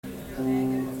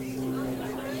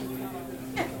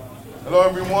Hello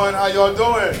everyone, how y'all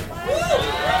doing?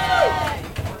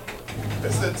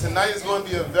 Listen, tonight is going to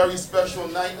be a very special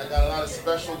night. I got a lot of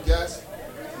special guests.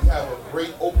 We have a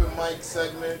great open mic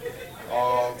segment.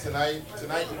 Tonight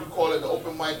we call it the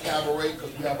Open Mic Cabaret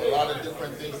because we have a lot of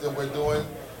different things that we're doing.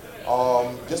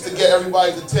 Just to get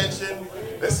everybody's attention,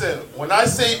 listen, when I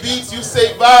say beats, you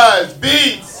say vibes.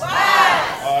 Beats!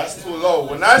 Vibes! That's too low.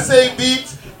 When I say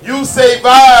beats, you say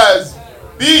vibes.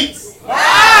 Beats!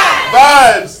 Vibes!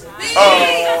 Vibes!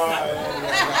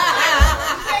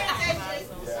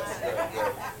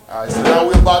 All right, so now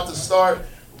we're about to start.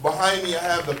 Behind me, I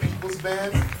have the People's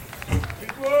Band.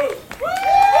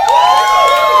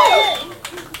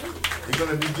 They're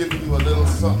going to be giving you a little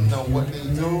something on what they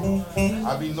do.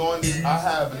 I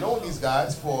have known these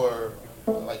guys for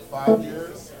like 5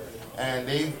 years, and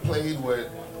they've played with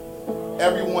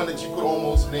everyone that you could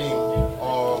almost name.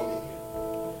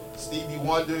 Stevie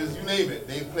Wonders, you name it,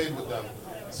 they've played with them.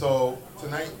 So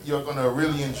tonight you're going to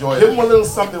really enjoy it. Give them a little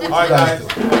something with you guys.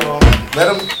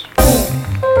 Let them...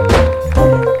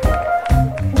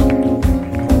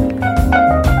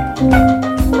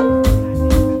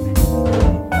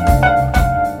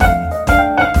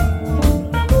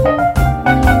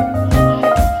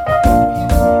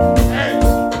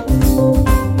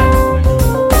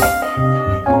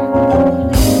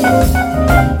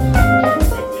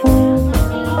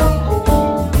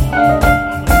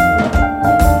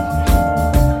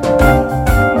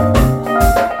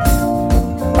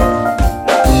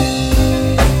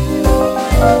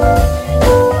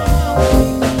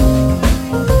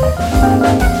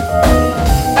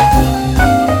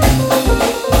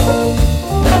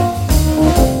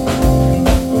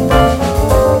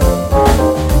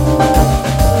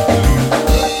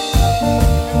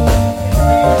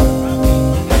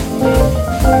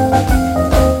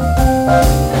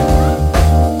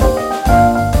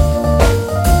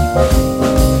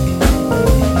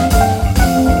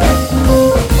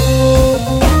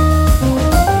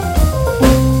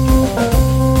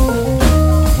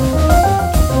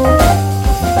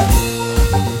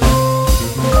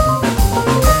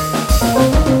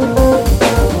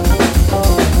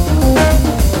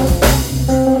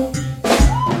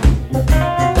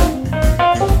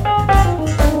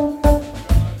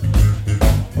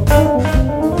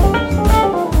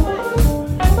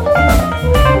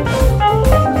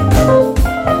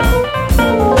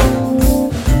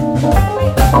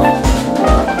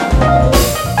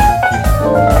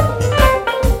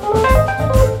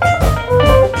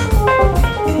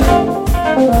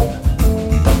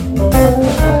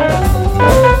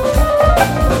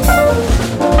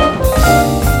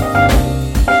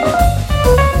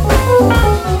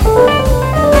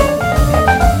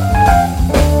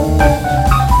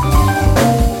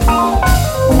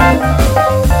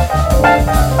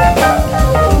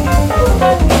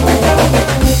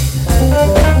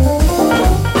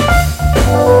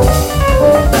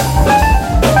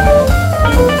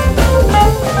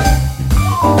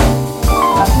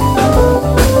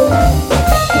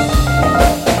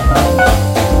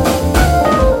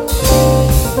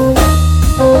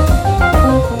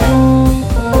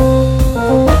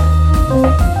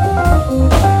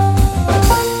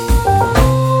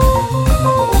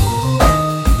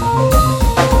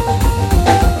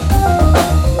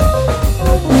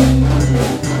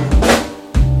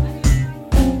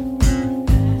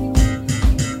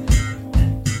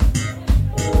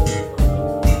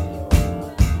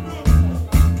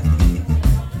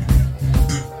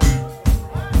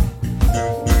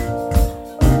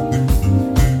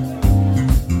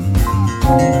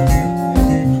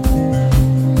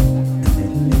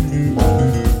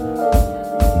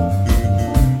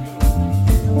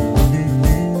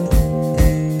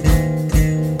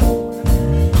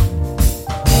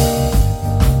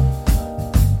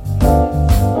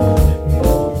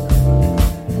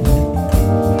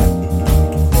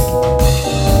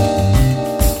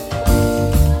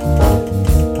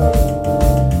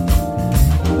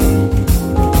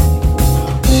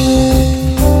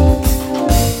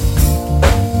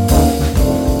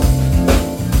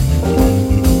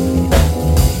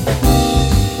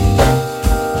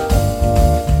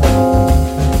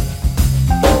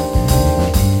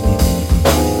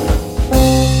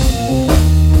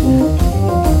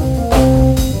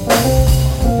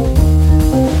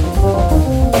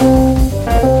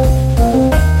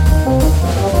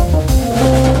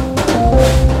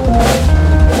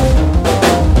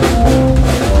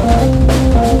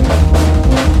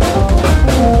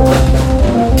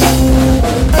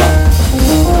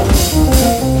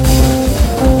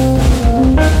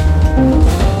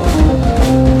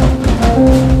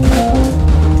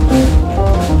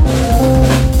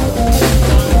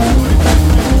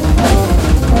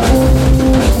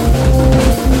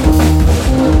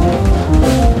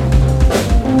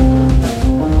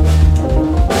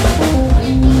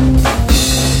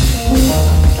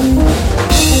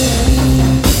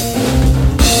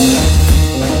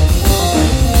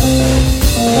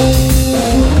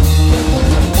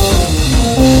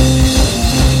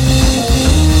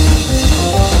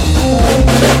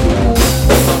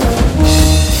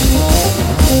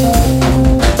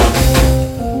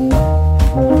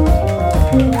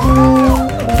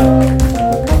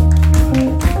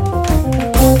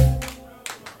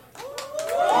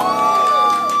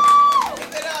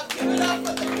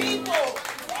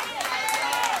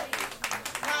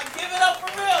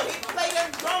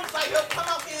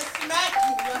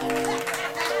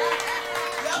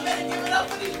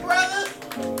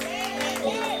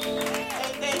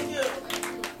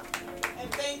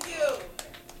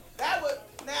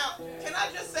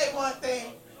 one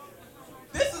thing.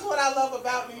 This is what I love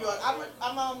about New York.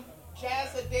 I'm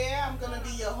Jazz Adair. I'm going to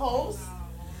be your host.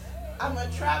 I'm a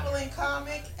traveling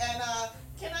comic, and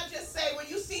can I just say, when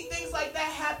you see things like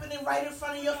that happening right in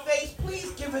front of your face,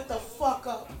 please give it the fuck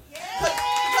up. Because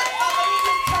let me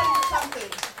just tell you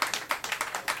something.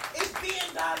 It's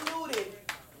being diluted.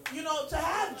 You know, to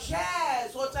have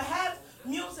jazz or to have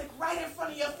music right in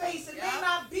front of your face, it may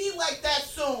not be like that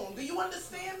soon. Do you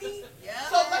understand me? Yeah.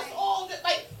 So let's all just,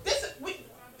 like,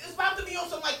 it's about to be on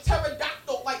some, like,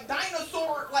 pterodactyl, like,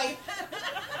 dinosaur, like,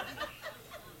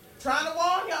 trying to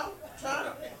warn y'all.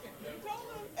 I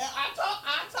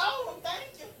told him,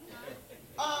 thank you.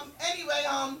 Anyway,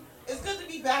 it's good to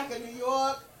be back in New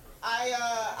York.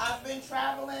 I've been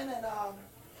traveling, and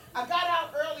I got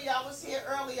out early. I was here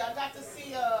early. I got to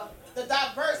see the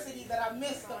diversity that I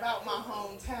missed about my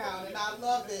hometown, and I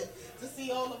love it to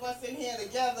see all of us in here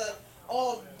together,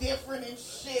 all different and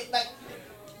shit. Like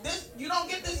this, you don't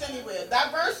get this anywhere.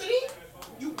 Diversity,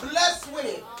 you blessed with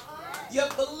it. You're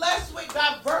blessed with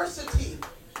diversity.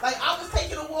 Like, I was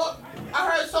taking a walk, I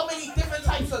heard so many different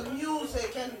types of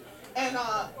music, and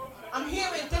I'm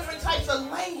hearing different types of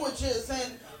languages,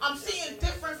 and I'm seeing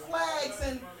different flags,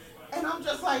 and I'm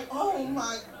just like, oh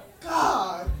my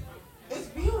God, it's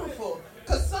beautiful.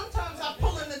 Because sometimes I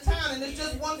pull into town and it's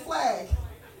just one flag,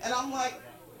 and I'm like,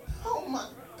 oh my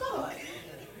God.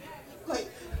 Like,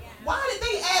 why did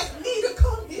they ask me to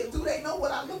come here? Do they know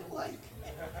what I look like?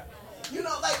 You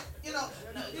know, like, you know,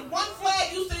 one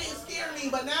flag used to didn't scare me,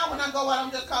 but now when I go out,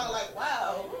 I'm just kind of like,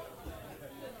 wow.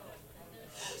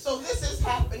 So this is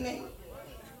happening.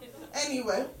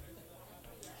 Anyway,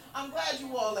 I'm glad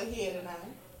you all are here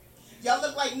tonight. Y'all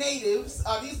look like natives.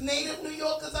 Are these native New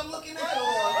Yorkers I'm looking at?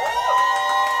 Or?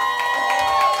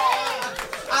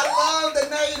 I love the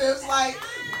natives, like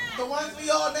the ones we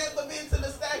all never been to the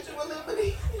Statue of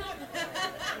Liberty.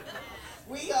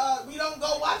 We don't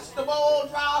go watch the ball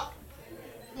drop.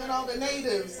 You know, the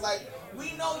natives, like,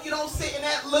 we know you don't sit in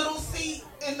that little seat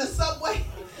in the subway,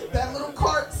 that little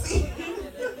cart seat.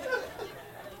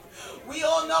 We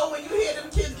all know when you hear them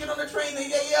kids get on the train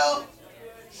and they yell,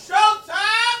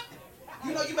 "Showtime!"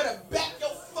 You know you better back your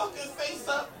fucking face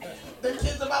up. The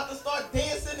kids about to start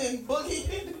dancing and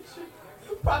boogieing.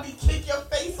 Probably kick your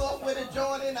face off with a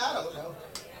Jordan. I don't know.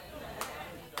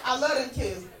 I love them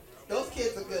kids. Those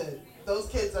kids are good. Those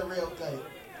kids are real good.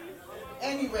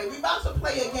 Anyway, we're about to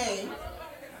play a game.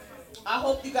 I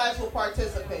hope you guys will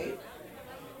participate.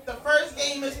 The first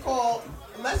game is called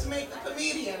Let's Make a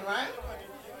Comedian, right?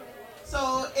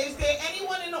 So, is there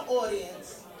anyone in the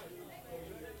audience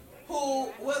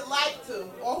who would like to,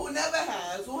 or who never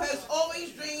has, who has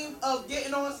always dreamed of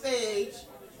getting on stage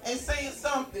and saying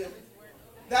something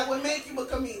that would make you a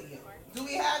comedian? Do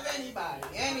we have anybody?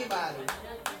 Anybody?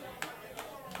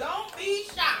 Don't be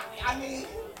shy. I mean,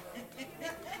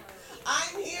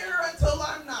 I'm here until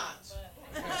I'm not.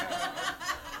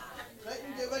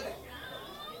 Couldn't give a damn.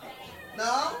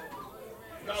 No?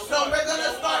 So we're going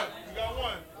to start. We got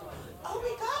one. Oh,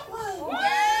 we got one.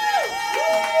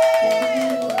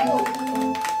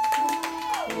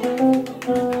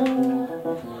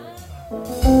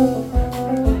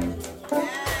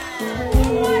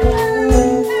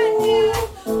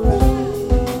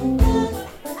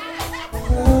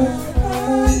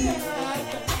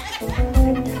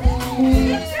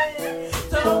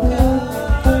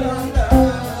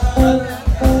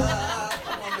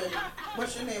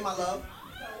 What's your name, my love?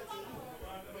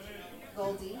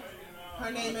 Goldie.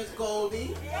 Her name is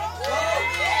Goldie.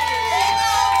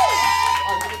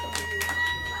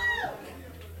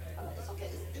 It's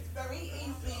okay. It's very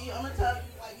easy. I'm gonna tell you,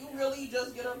 like, you really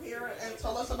just get up here and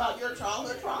tell us about your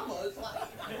childhood trauma. It's like,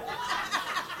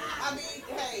 I mean,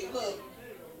 hey, look.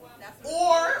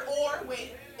 Or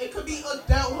wait, it could be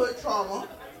adulthood trauma.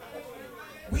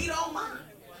 We don't mind.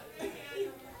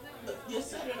 Look, you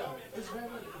set it up. It's very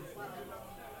easy.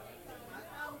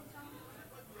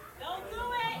 Don't do it.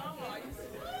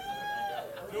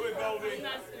 Do it, Goldie.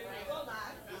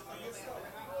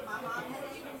 My mom had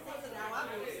it even say so now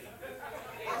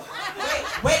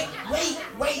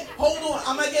Wait. Hold on.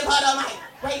 I'm gonna give her the mic.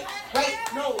 Wait.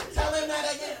 No, tell him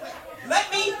that again.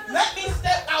 Let me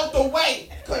step out the way,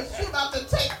 cause she's about to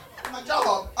take my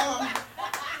job. No,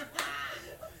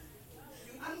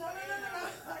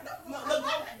 look,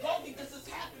 Goldie, this is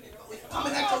happening. It's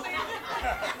coming at your.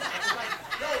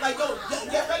 Yo,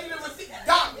 get ready to receive.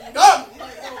 Go.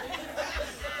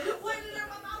 You put it in my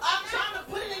mouth. I'm trying to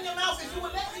put it in your mouth if you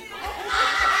would let me.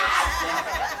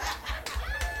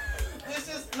 This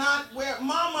is not where,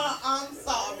 Mama, I'm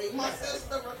sorry. My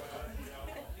sister.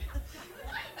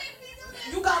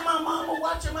 You got my mama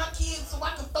watching my kids so I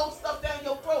can throw stuff down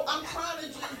your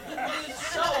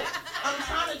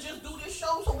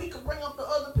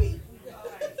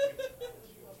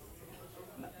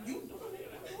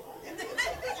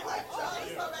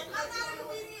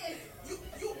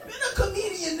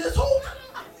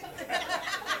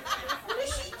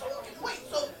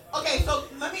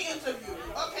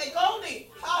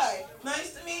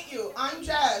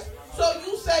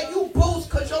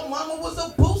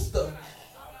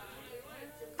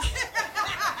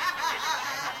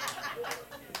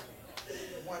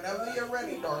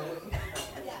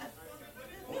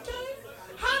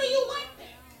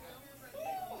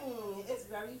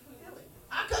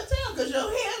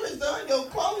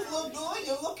look good.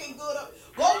 You're looking good.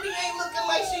 Goldie ain't looking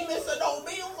like she missing no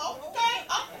meals. Okay,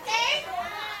 okay.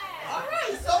 All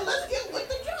right, so let's get with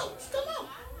the jokes. Come on.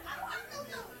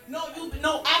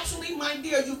 No, actually, my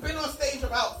dear, you've been on stage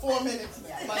about 4 minutes now.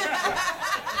 Like,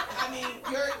 I mean,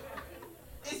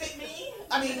 is it me?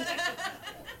 I mean, it's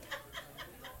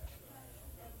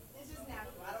just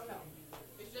natural. I don't know.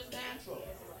 It's just natural.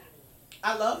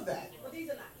 I love that. Well, these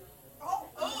are not.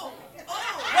 Oh.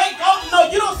 Wait, no,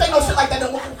 you don't say no shit like that.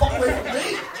 Don't fuck away from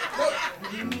me.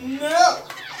 No.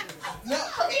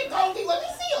 Come here, Goldie. Let me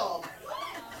see them.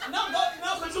 No,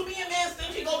 because you being man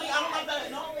stingy, Goldie. I don't like that.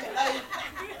 No, like,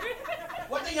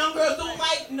 what the young girls do,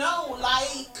 like, no,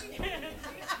 like.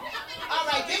 All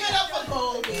right, give it up for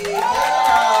Goldie. Give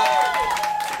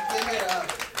it up.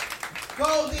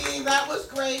 Goldie, that was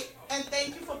great. And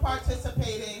thank you for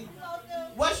participating.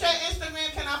 What's your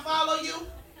Instagram? Can I follow you?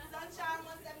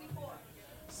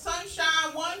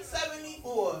 Sunshine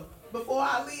 174. Before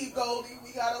I leave, Goldie,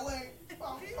 we got a link.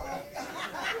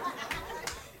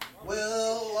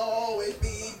 We'll always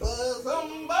be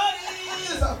bosom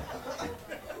buddies.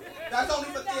 That's only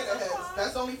for theater heads.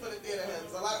 That's only for the theater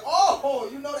heads. Oh,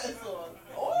 you know that song.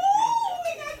 Oh,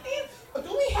 we got theater.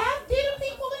 Do we have theater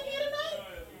people in here tonight?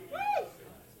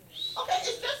 Okay,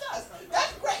 it's just us.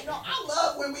 That's great. No, I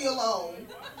love when we alone.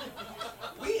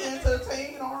 We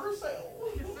entertain ourselves.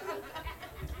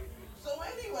 So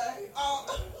anyway,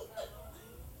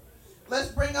 let's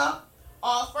bring up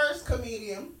our first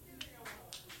comedian.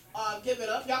 Give it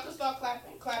up. Y'all can start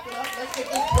clapping. Clap it up. Let's give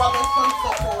this brother some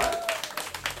support.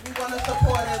 We want to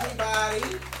support everybody.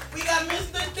 We got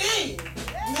Mr. D.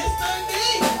 Mr. D.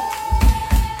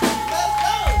 Let's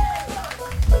go.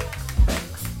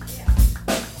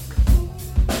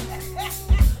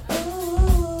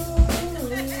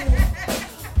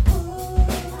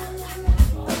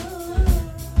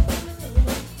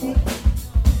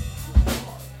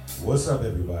 What's up,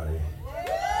 everybody?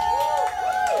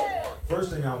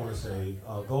 First thing I want to say,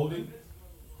 Goldie,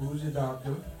 who's your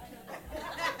doctor?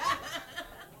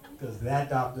 Because that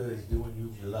doctor is doing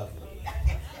you lovely.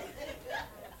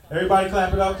 Everybody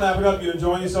clap it up, clap it up. You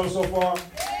enjoying yourself so far?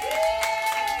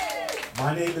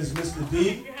 My name is Mr.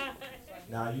 D.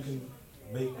 Now you can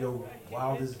make your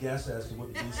wildest guess as to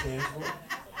what the D stands for.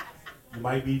 You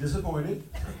might be disappointed.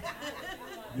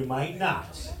 You might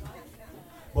not.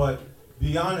 But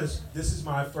be honest, this is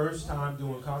my first time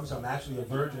doing comedy, so I'm actually a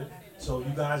virgin. So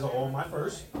you guys are all my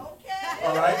first. Okay.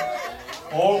 All right?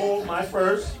 All my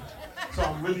first. So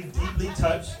I'm really deeply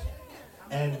touched.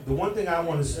 And the one thing I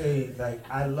want to say, like,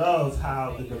 I love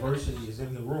how the diversity is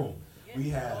in the room. We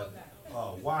have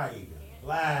white, and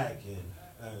black,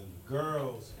 and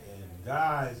girls, and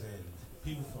guys, and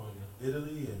people from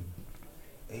Italy, and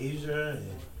Asia,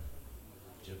 and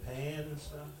Japan, and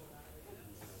stuff.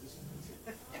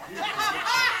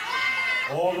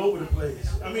 All over the place.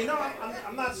 I mean, no,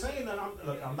 I'm not saying that.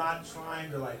 I'm not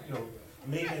trying to, like,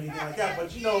 make anything like that.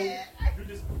 But you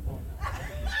just.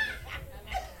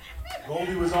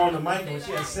 Goldie was on the mic and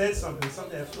she had said something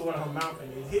that flew out of her mouth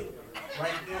and it hit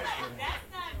right there.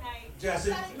 That's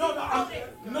not nice. No.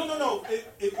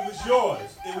 It was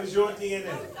yours. It was your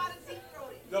DNA.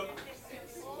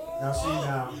 Now see,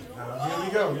 now here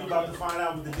we go. You're about to find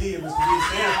out what the D and Mr. D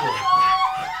stand for.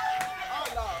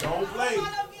 Don't play.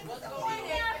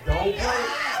 Don't play.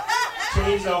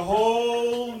 Change the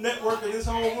whole network of this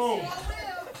whole room.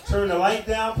 Turn the light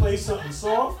down, play something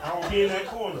soft. I don't be in that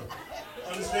corner.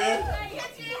 Understand?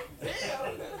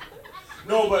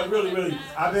 No, but really,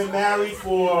 I've been married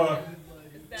for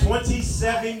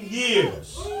 27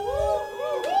 years.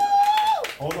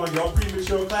 Hold on, y'all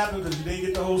premature clapping because you didn't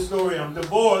get the whole story. I'm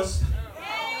divorced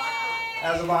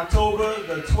as of October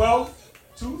the 12th,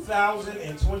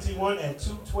 2021 at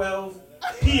 2:12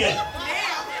 p.m.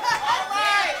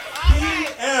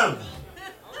 p.m.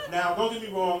 Now, don't get me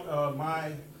wrong,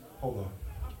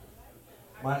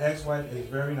 my ex-wife is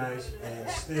very nice, and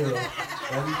still,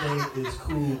 everything is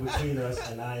cool between us,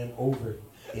 and I am over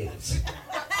it.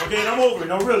 Okay, and I'm over it,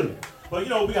 no, really. But, we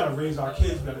got to raise our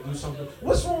kids, we got to do something.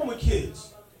 What's wrong with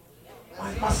kids?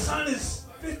 My son is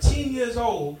 15 years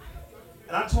old,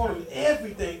 and I taught him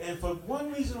everything, and for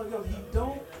one reason or the other, he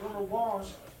don't want to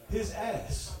wash his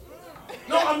ass.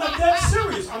 No, I'm not that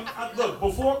serious. Look,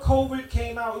 before COVID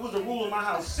came out, it was a rule in my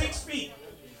house, 6 feet.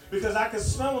 Because I can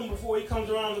smell him before he comes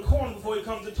around the corner, before he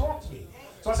comes to talk to me.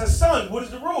 So I said, son, what is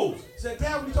the rules? He said,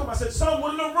 Dad, what are you talking about? I said, son,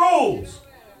 what are the rules?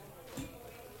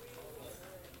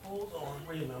 Hold on,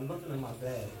 wait a minute, I'm looking in my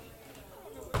bag.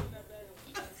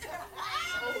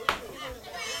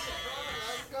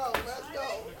 Let's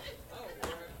go.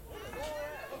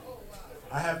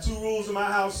 I have 2 rules in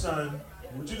my house, son.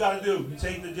 What you got to do? You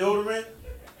take the deodorant.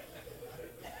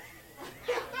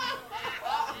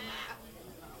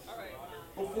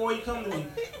 Before you come to me,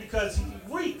 because he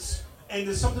reeks. And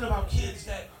there's something about kids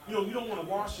that, you don't want to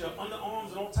wash your underarms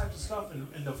and all types of stuff,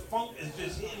 and the funk is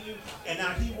just hitting you. And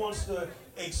now he wants to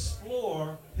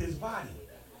explore his body.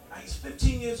 Now, he's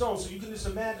 15 years old, so you can just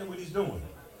imagine what he's doing.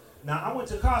 Now, I went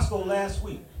to Costco last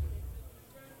week.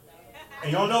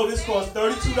 And y'all know this costs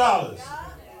 $32.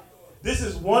 This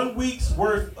is 1 week's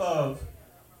worth of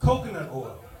coconut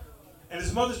oil. And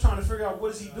his mother's trying to figure out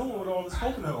what is he doing with all this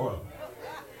coconut oil.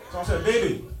 So I said,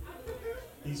 baby,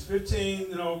 he's 15,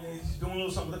 he's doing a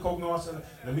little something with the coconut oil. I said,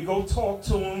 let me go talk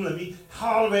to him. Let me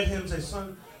holler at him and say,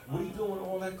 son, what are you doing with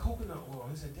all that coconut oil?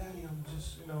 He said, Daddy, I'm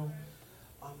just,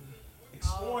 I'm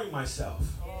exploring myself.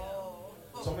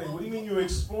 So I'm like, what do you mean you're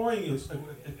exploring yourself?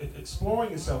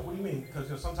 What do you mean?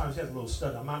 Because sometimes he has a little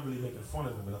stutter. I'm not really making fun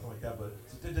of him or nothing like that, but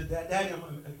Daddy,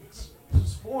 I'm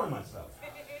exploring myself.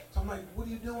 So I'm like, what are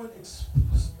you doing?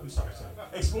 I'm sorry.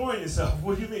 Exploring yourself.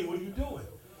 What do you mean? What are you doing?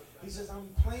 He says, I'm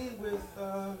playing with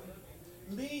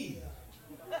me.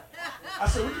 I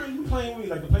said, what do you mean you playing with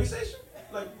me? Like the PlayStation?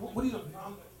 Like, what are you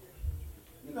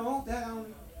doing? Dad,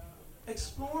 I'm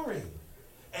exploring.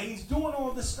 And he's doing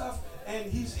all this stuff, and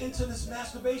he's into this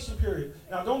masturbation period.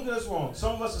 Now, don't get us wrong.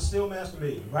 Some of us are still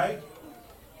masturbating, right?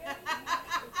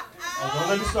 Oh, don't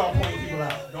let me start pointing people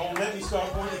out. Don't let me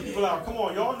start pointing people out. Come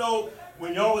on, y'all know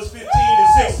when y'all was 15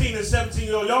 and 16 and 17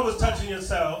 years old, y'all was touching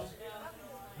yourselves.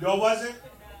 Y'all wasn't?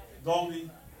 Goldie.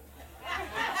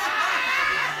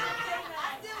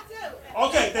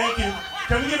 Okay, thank you.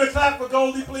 Can we give a clap for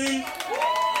Goldie, please?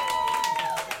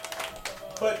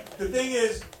 But the thing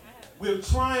is, we're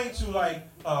trying to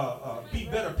be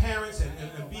better parents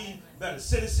and be better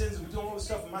citizens. We're doing all this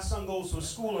stuff. And my son goes to a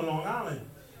school in Long Island,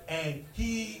 and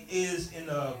he is in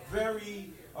a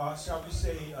very, shall we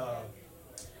say,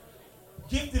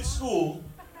 gifted school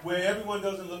where everyone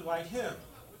doesn't look like him.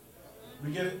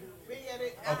 We get it? We get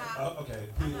it. Okay.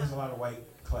 There's a lot of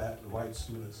white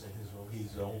students in his room.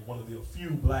 He's one of the few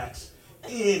blacks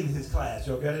in his class.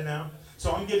 Y'all get it now?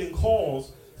 So I'm getting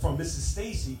calls from Mrs.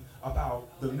 Stacy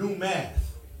about the new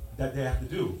math that they have to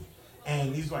do.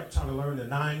 And he's like trying to learn the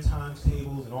 9 times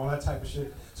tables and all that type of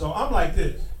shit. So I'm like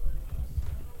this.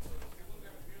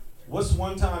 What's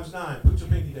 1 times 9? Put your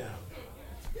pinky down.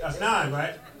 That's 9,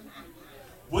 right?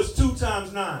 What's 2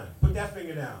 times 9? Put that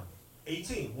finger down.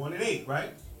 18. 1 and 8,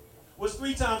 right? What's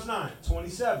 3 times 9?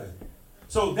 27.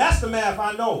 So that's the math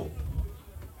I know.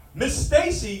 Miss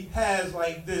Stacy has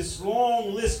like this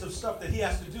long list of stuff that he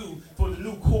has to do for the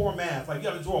new core math. Like you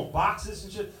got to draw boxes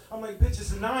and shit. I'm like, bitch,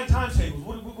 it's a 9 times tables.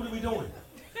 What are we doing?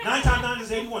 9 times 9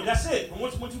 is 81. That's it. And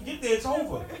once you get there, it's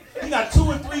over. You got 2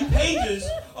 or 3 pages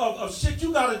of shit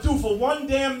you got to do for one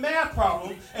damn math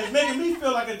problem, and it's making me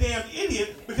feel like a damn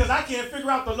idiot because I can't figure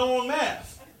out the long math.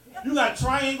 You got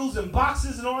triangles and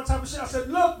boxes and all that type of shit. I said,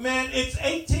 look, man, it's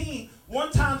 18.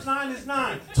 1 times 9 is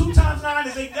 9. 2 times 9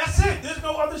 is 8. That's it. There's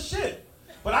no other shit.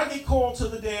 But I get called to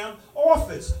the damn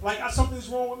office like something's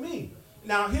wrong with me.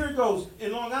 Now, here it goes.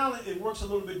 In Long Island, it works a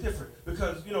little bit different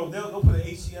because, they'll put an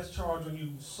ACS charge on you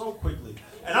so quickly.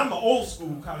 And I'm an old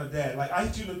school kind of dad. Like, I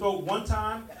hit you in the throat 1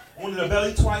 time, on the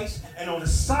belly twice, and on the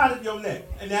side of your neck.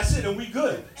 And that's it, and we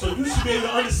good. So you should be able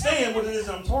to understand what it is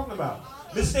I'm talking about.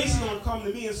 Miss Stacy's going to come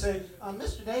to me and say,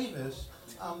 Mr. Davis,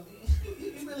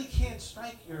 you really can't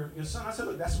strike your son. I said,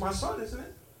 look, that's my son, isn't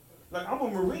it? Like, I'm a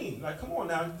Marine. Like, come on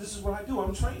now, this is what I do.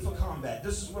 I'm trained for combat.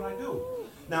 This is what I do.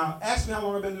 Now, ask me how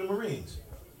long I've been in the Marines.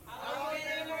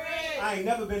 I ain't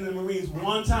never been in the Marines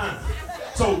 1 time.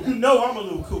 So you know I'm a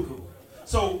little cuckoo.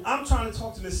 So I'm trying to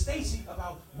talk to Miss Stacy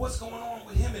about what's going on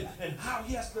with him and how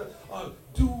he has to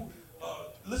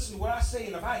listen to what I say.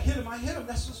 And if I hit him, I hit him.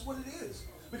 That's just what it is.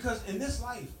 Because in this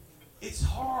life, it's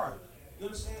hard. You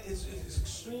understand? It's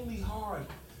extremely hard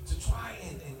to try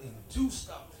and do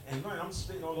stuff and learn. I'm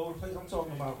spitting all over the place. I'm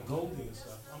talking about Goldie and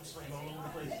stuff. I'm spitting all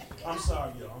over the place. I'm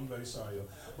sorry, yo. I'm very sorry, yo.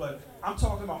 But I'm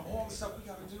talking about all the stuff we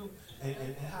got to do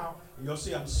and how, you'll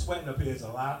see I'm sweating up here. It's a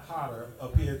lot hotter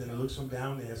up here than it looks from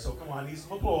down there. So come on, I need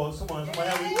some applause. Come on, somebody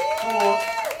help me. Come on.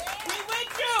 We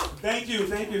with you.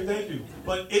 Thank you.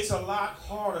 But it's a lot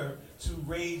harder to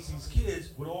raise these kids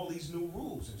with all these new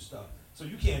rules and stuff. So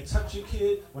you can't touch your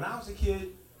kid. When I was a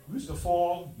kid, you used to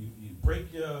fall, you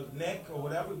break your neck or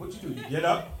whatever. What you do? You get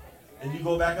up and you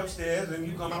go back upstairs and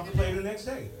you come out to play the next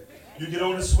day. You get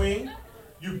on the swing,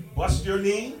 you bust your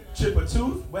knee, chip a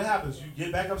tooth. What happens? You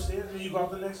get back upstairs and you go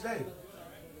out the next day.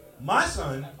 My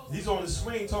son, he's on the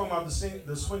swing talking about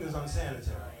the swing is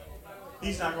unsanitary.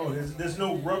 He's not going. There's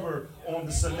no rubber on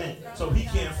the cement, so he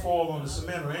can't fall on the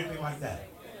cement or anything like that.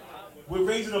 we're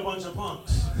raising a bunch of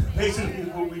punks. Basically, is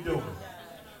what we're doing.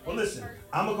 Well, listen,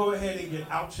 I'm going to go ahead and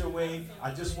get out your way.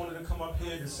 I just wanted to come up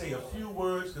here to say a few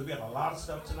words because we have a lot of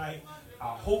stuff tonight. I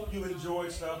hope you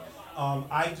enjoyed stuff.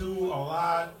 I do a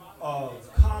lot of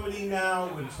comedy now.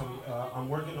 I'm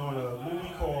working on a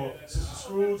movie called Sister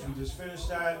Scrooge. We just finished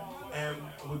that. And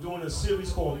we're doing a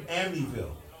series called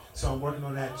Amityville. So I'm working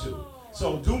on that too.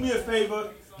 So do me a favor.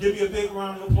 Give me a big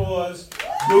round of applause.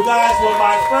 You guys were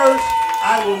my first.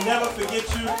 I will never forget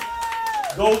you.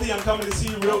 Goldie, I'm coming to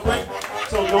see you real quick.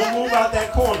 So don't move out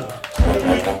that corner.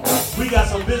 We got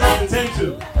some business to tend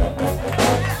to.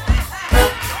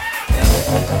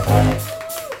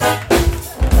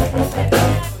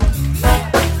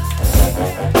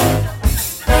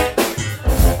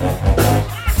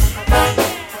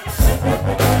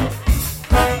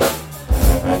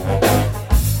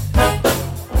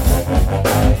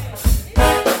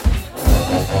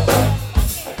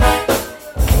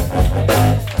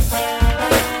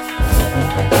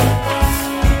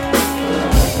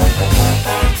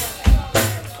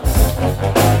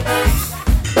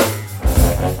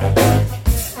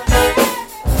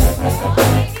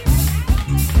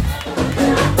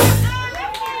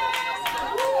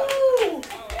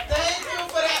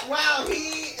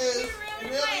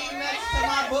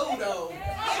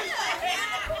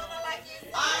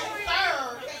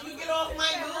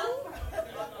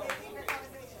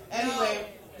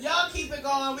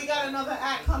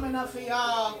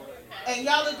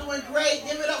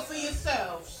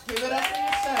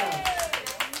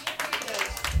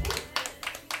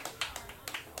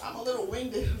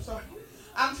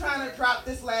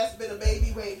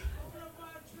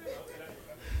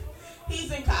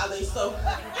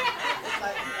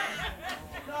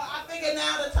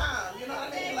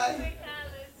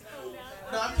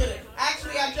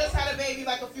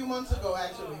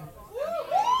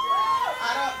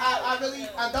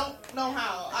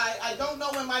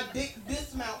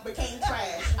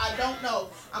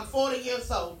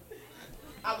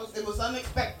 It was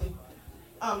unexpected.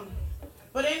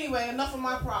 But anyway, enough of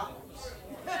my problems.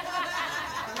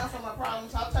 Enough of my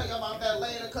problems. I'll tell you about that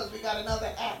later because we got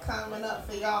another act coming up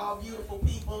for y'all beautiful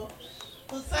people.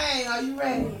 Hussein, are you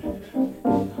ready?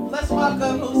 Let's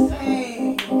welcome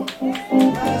Hussein.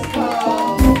 Let's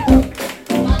go.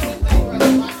 Watch this thing,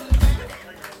 brother. Watch this thing.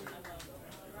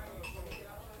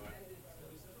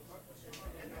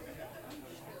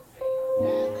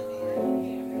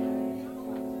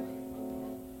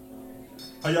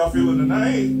 How y'all feeling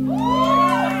tonight?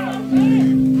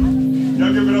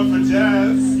 Y'all give it up for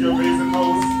Jazz, your amazing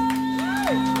host.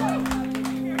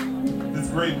 This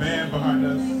great band behind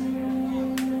us.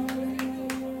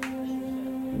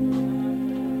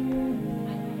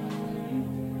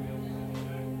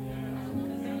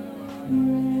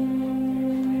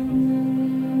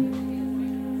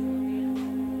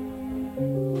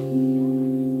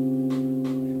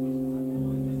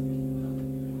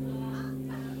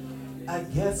 I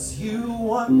guess you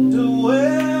wonder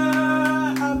where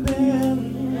I've been.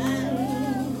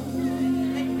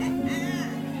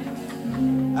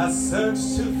 I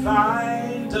searched to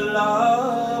find a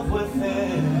love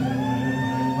within.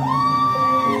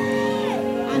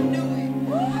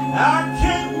 I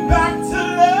came back to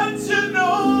let you know.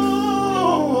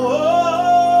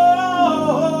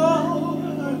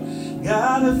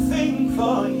 Got a thing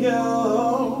for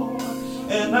you,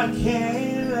 and I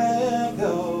can't let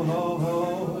go.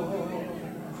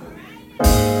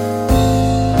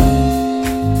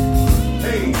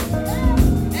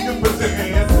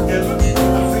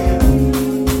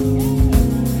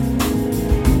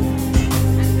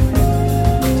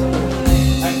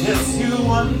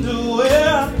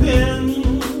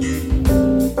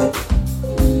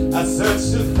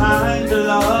 To find the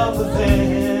love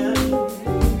within.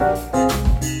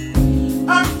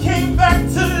 I came back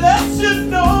to let you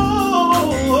know.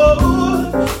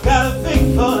 Got a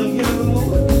thing for you,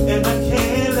 and I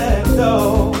can't let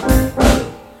go.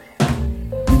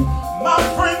 My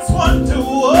friends wonder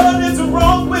what is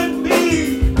wrong with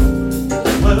me.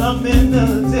 Well, I'm in the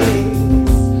days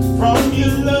from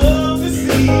your love, you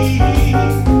see.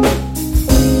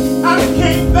 I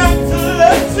came back to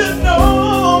let you know.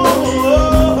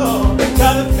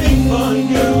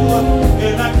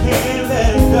 And I can't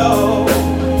let go.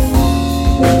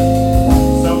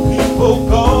 Some people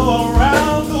go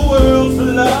around the world for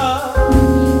love,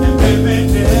 and they may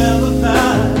never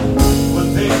find what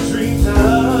they dreamed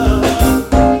of.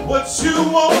 What you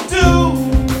won't do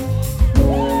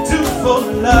for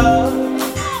love.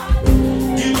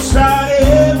 You tried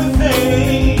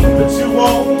everything, but you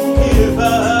won't give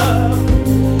up.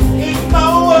 In my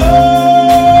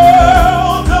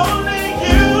world, only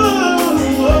you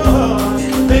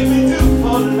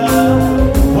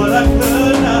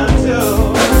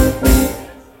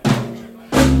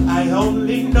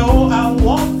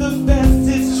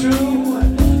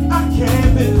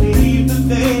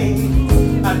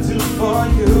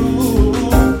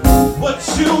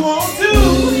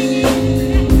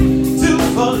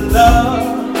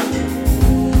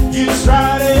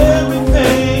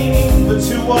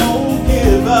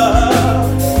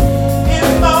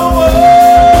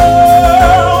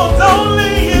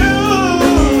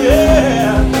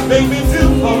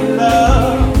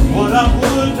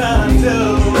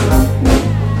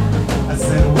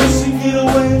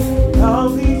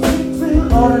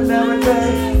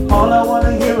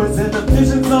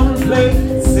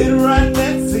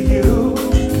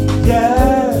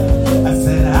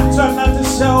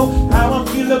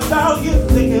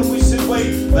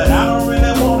but I don't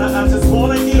really wanna. I just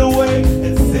wanna get away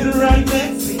and sit right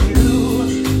next to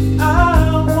you. I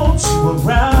want you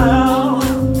around,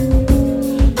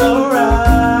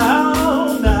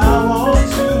 around. I want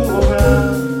you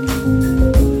around,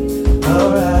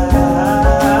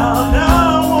 around. I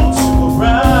want you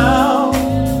around,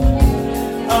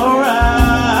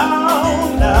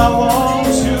 around. I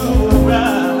want you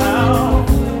around.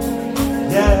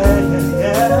 Yeah, yeah,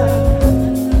 yeah.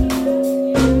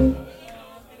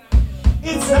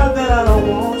 It's not that I don't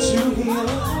want you here.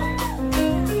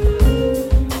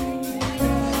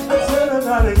 I'm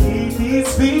trying to keep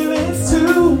these feelings to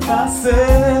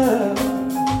myself.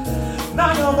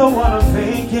 Now you're the one I'm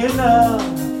thinking of.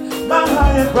 My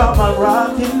high and brown, my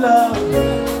rockin' love.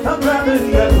 I'm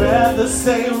gravity, I'd rather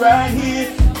stay right here.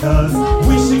 Cause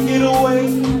we should get away.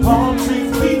 Palm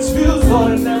trees, beach views,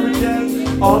 ordinary day.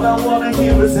 All I wanna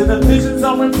hear is in the visions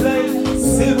on replay.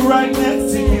 Sit right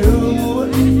next to you.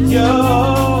 Yo,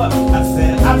 I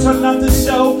said I try not to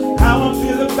show how I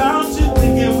feel about you.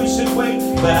 Thinking we should wait,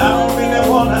 but I don't really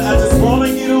wanna. I just wanna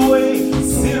get away.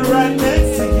 Sit right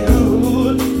next to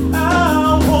you. I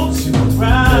want you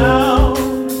around,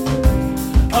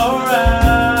 around.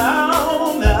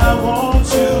 I want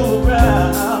you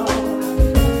around,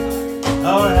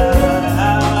 around. I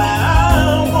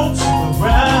want you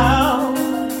around,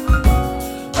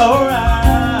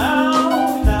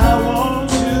 around. I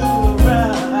want you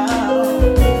around.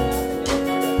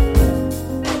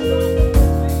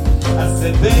 I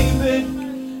said, baby,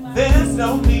 there's no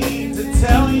need to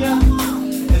tell you.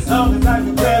 As long as I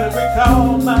can better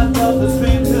recall, my love has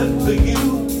been good for you.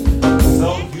 So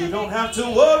you don't have to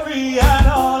worry at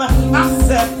all. I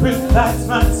sacrifice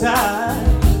my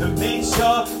time to make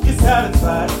sure you're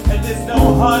satisfied. And there's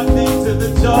no hard thing to the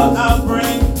joy I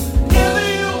bring.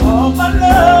 Giving you all my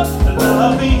love,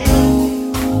 loving you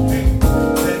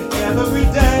every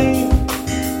day.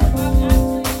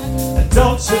 And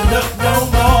don't you look no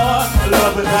more,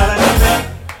 love without a limit.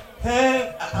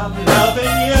 Hey, I'm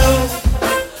loving you,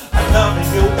 I'm loving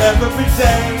you every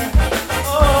day.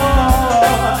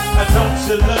 Oh, don't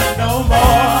you look no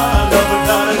more, love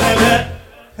without a limit.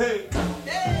 Hey,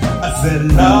 I said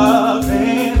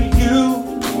loving you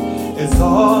is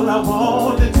all I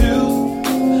want to do.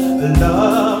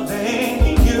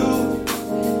 Loving you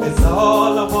is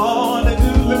all I want to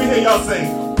do. Let me hear y'all sing.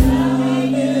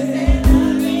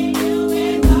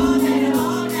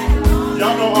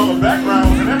 Y'all know all the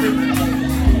backgrounds and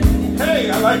everything. Hey,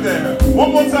 I like that.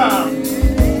 One more time.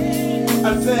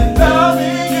 I said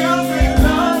loving you,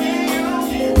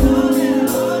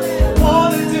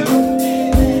 wanna do.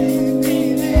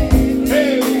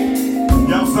 Hey,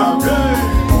 y'all sound good.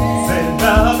 Say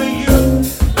loving you,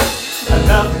 I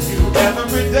love you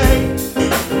every day.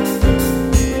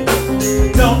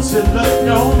 Don't you look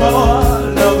no more,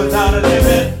 love without a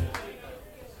limit.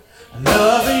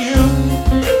 Loving you,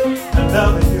 I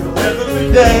love you every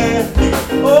day.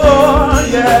 Oh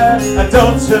yeah,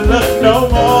 don't you look no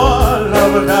more,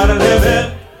 love without a limit.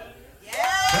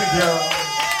 Thank y'all.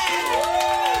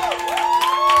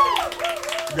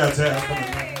 You got jazz coming.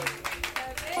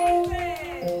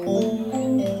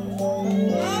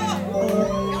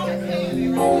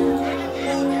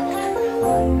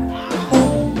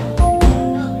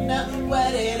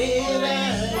 What it is.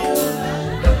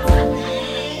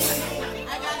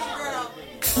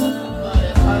 But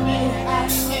it's coming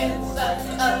at in such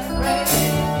a rate.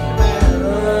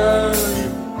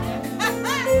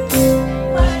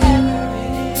 Whatever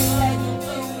it is that you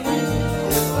do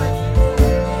is what you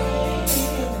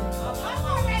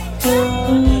do.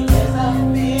 There's a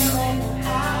feeling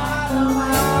out of my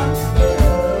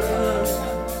spirit.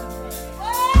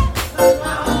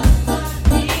 My heart's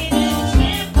beating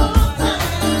triple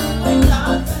time. When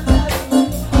thoughts are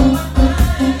just on my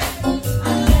mind,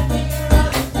 I can't figure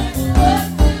out what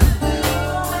to do.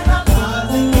 When I'm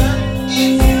pausing it, it's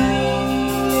you.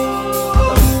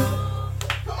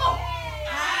 Come on.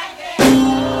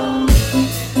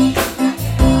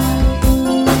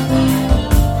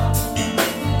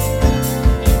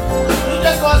 We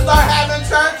just gonna start having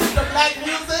church with the black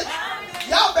music.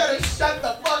 Y'all better shut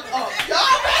the fuck up.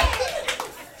 Y'all better.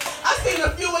 I seen a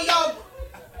few of y'all.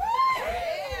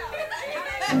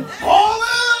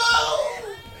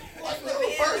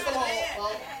 First of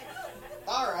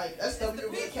all right, that's the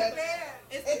music.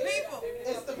 It's the people.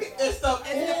 It's the people. It's the.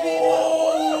 It's the people.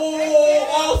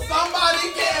 Oh, somebody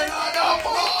get on the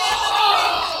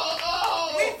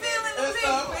We feeling the It's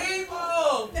the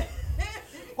people.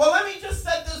 Well, let me just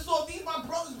set this off. These my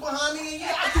brothers behind me, and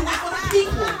yeah, I do it for the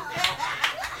people.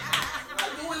 I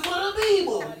do it for the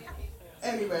people.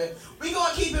 Anyway, we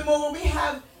gonna keep it moving. We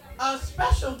have a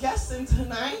special guest in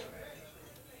tonight.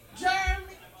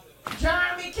 Jeremy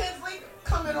Kinsley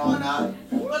coming on up.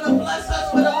 Gonna bless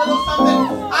us with a little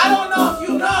something. I don't know if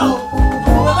you know,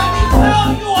 but let me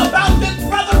tell you about this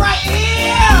brother right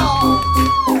here.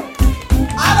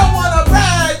 I don't want to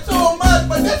brag too much,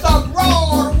 but this a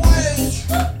Broadway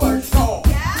superstar.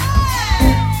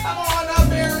 Yeah. Come on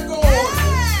up here and go.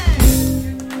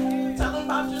 Yeah. Tell them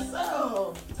about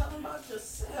yourself. Tell them about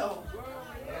yourself.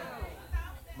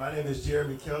 My name is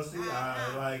Jeremy Kelsey.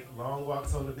 I like long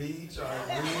walks on the beach. I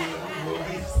read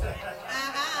movies.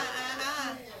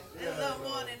 There's a little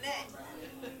more than that.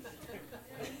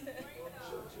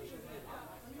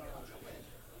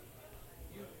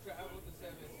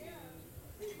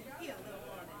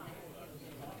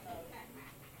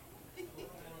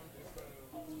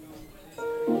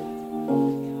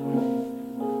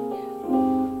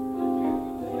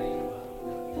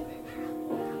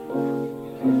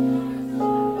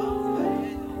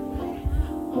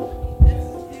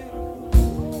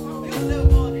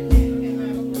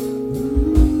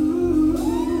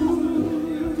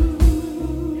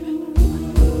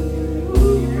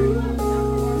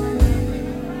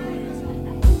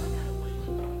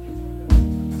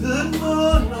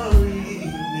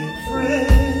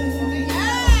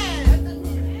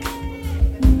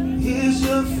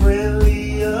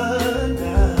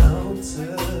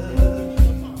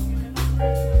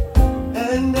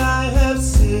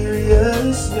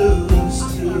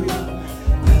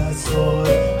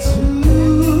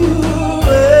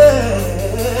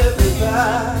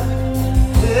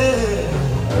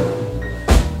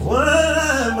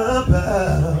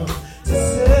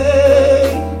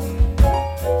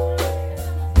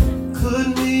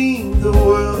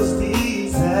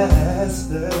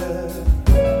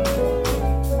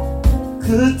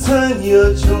 Could turn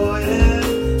your joy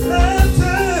and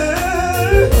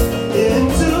laughter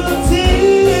into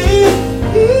tears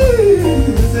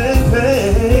and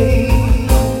pain.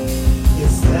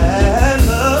 Yes, that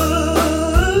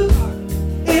love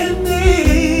in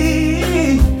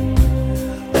need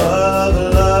of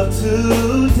love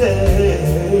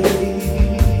today.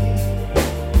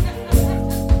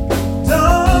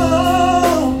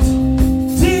 Don't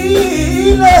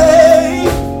delay.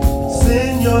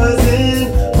 Send yours in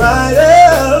right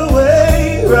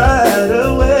away, right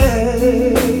away.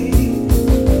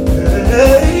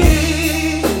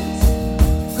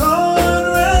 It's going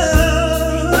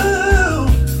round,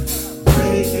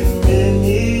 breaking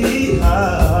many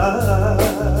hearts.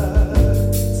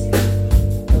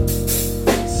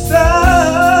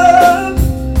 Stop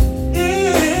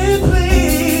it,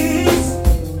 please,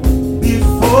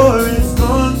 before it's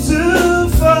gone too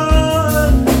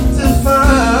far to find.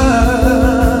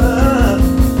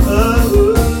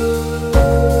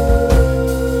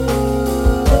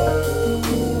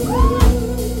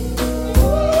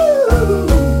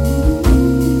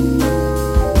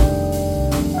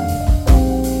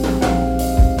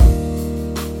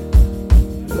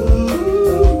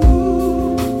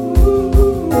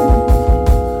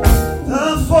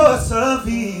 The force of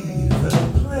evil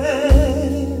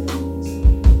plans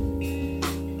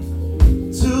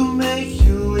to make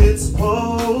you its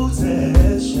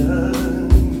possession,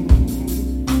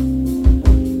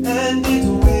 and it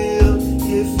will,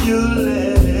 if you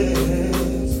let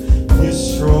it,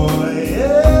 destroy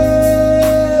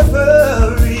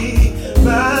everybody.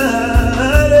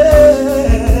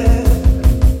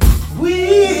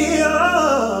 We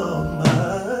all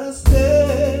must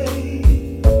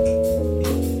take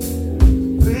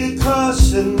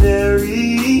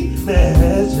precautionary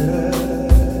measures.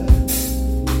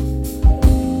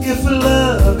 If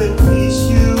love and peace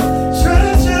you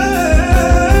treasure,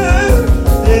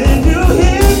 then you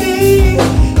hear me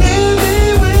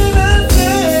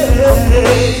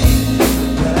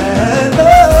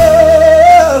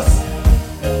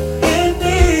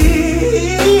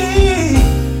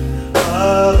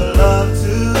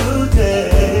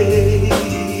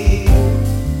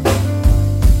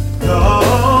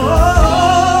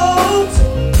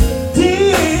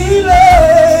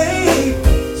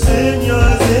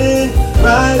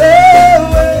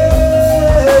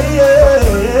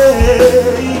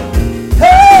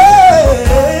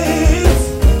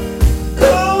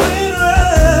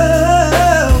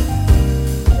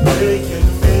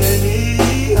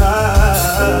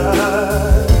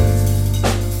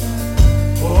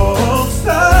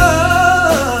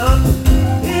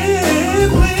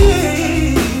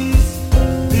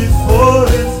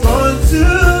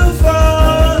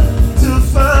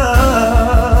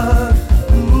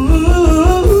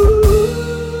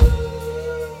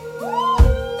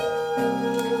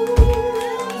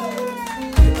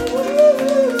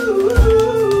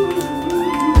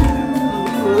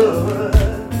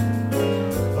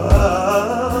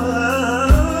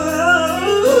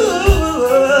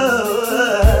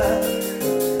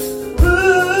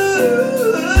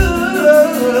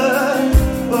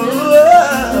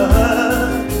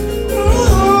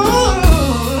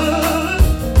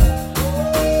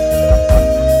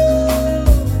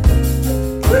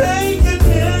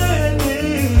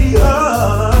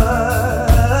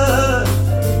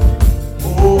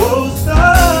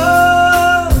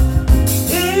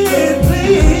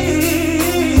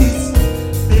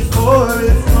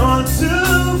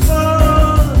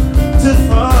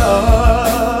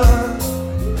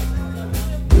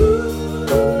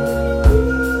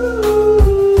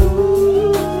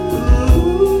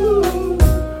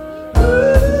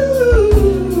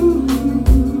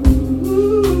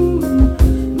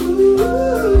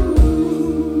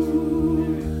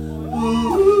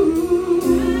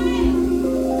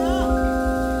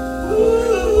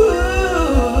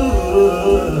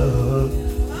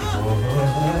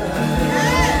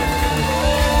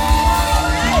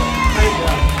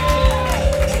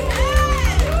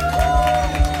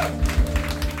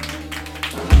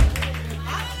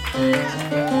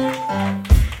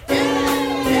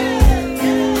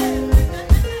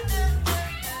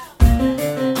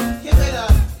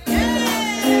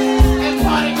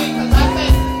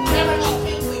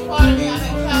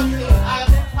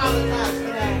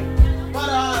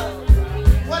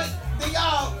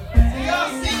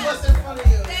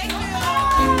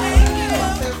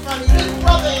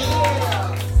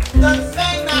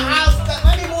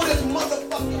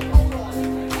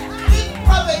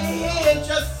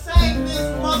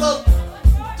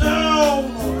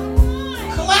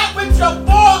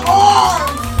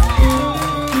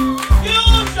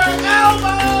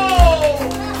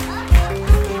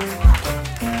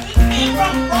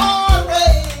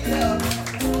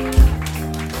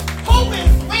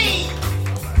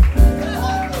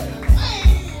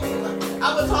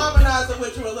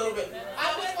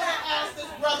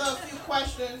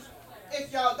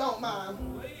if y'all don't mind.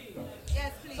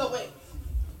 Yes, please. So wait,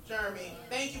 Jeremy,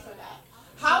 thank you for that.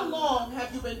 How long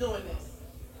have you been doing this?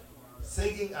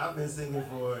 Singing, I've been singing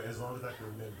for as long as I can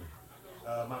remember.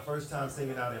 My first time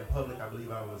singing out in public, I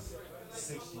believe I was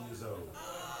 6 years old.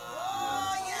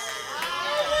 Oh, yeah.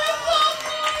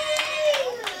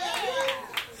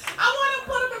 I want to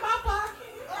put them in my pocket.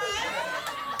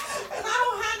 And I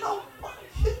don't have no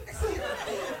pockets.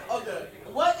 Okay.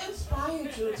 What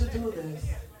inspired you to do this?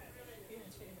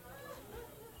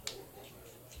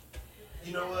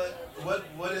 You know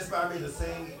what inspired me to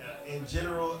sing? In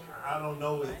general, I don't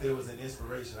know if there was an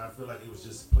inspiration. I feel like it was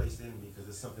just placed in me because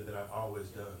it's something that I've always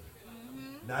done.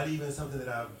 Mm-hmm. Not even something that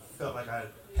I felt like I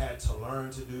had to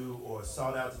learn to do or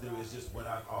sought out to do. It's just what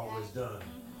I've always done.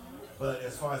 Mm-hmm. But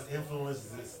as far as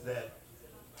influences that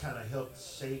kind of helped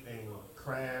shape and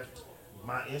craft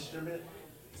my instrument,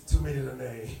 it's too many to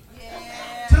name.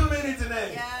 Yeah. Too many to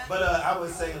name. Yeah. But I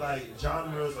would say like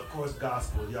genres, of course,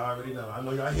 gospel. Y'all already know. I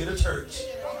know y'all here to church.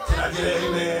 Can I get an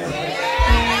amen? Yeah.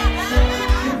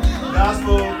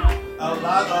 Gospel, a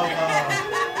lot of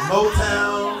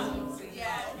Motown.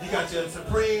 You got your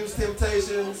Supremes,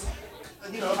 Temptations,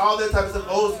 you know, all that type of stuff,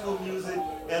 old school music,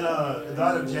 and a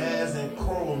lot of jazz and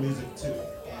choral music too.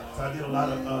 So I did a lot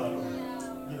of,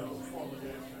 you know, formal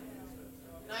jazz.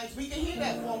 Nice. We can hear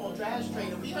that formal jazz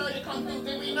training. We heard it come through,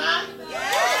 did we not?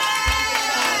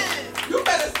 Yes. You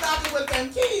better stop it with them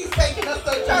keys taking us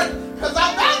to church, because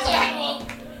I'm about to have them.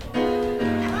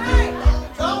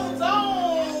 Don't.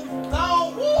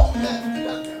 Woo.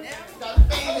 Gotta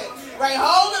feel it. Right,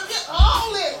 hold it.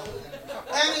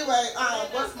 Anyway,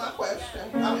 what's my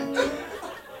question?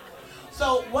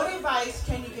 So, what advice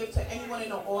can you give to anyone in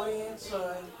the audience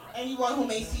or anyone who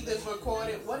may see this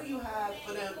recorded? What do you have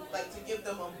for them, like, to give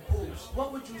them a boost?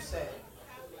 What would you say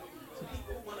to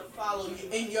people who want to follow you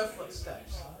in your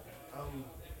footsteps?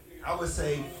 I would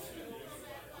say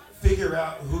figure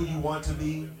out who you want to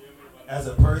be as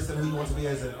a person, who you want to be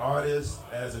as an artist,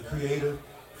 as a creator.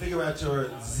 Figure out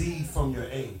your Z from your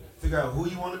A. Figure out who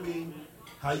you want to be,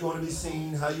 how you want to be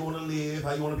seen, how you want to live,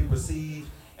 how you want to be perceived,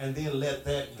 and then let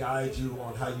that guide you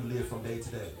on how you live from day to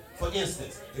day. For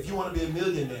instance, if you want to be a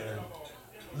millionaire,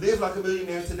 live like a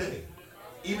millionaire today.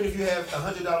 Even if you have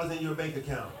 $100 in your bank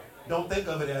account, don't think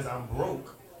of it as I'm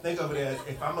broke. Think of it as,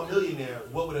 if I'm a millionaire,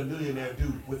 what would a millionaire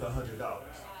do with $100?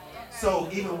 So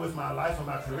even with my life and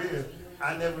my career,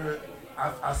 I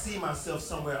see myself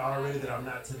somewhere already that I'm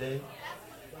not today.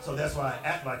 So that's why I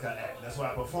act like I act. That's why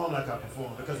I perform like I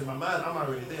perform. Because in my mind, I'm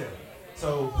already there.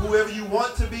 So whoever you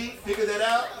want to be, figure that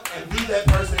out and be that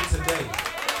person today.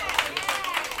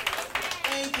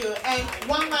 Thank you. And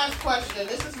one last question.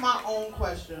 This is my own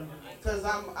question because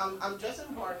I'm just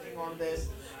embarking on this.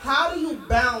 How do you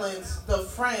balance the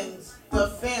friends, the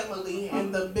family,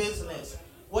 and the business?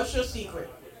 What's your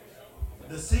secret?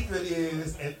 The secret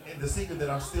is, and the secret that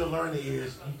I'm still learning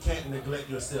is, you can't neglect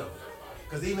yourself.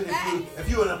 Because even if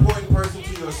you're an important person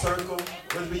to your circle,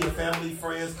 whether it be your family,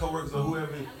 friends, coworkers, or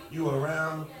whoever you're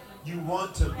around, you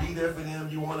want to be there for them.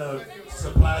 You want to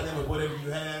supply them with whatever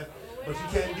you have. But you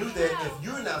can't do that if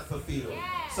you're not fulfilled.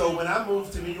 So when I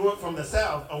moved to New York from the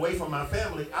South, away from my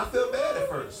family, I felt bad at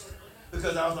first.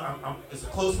 Because it's a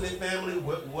close-knit family.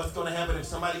 What's going to happen if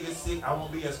somebody gets sick? I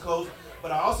won't be as close.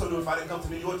 But I also knew if I didn't come to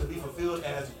New York to be fulfilled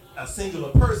as a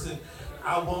singular person,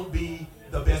 I won't be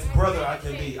the best brother I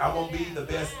can be. I won't be the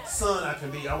best son I can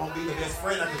be. I won't be the best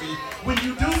friend I can be when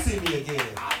you do see me again.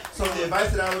 So the advice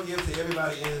that I would give to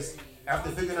everybody is, after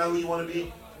figuring out who you want to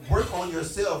be, work on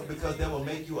yourself, because that will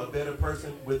make you a better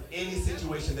person with any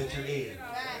situation that you're in.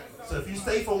 So if you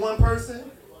stay for one person,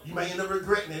 you may end up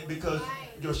regretting it because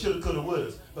your shoulda, coulda,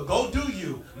 wouldas. But go do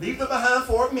you. Leave them behind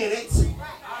for a minute.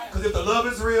 Because if the love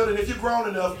is real and if you're grown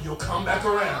enough, you'll come back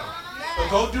around. But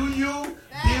go do you,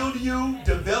 build you,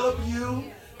 develop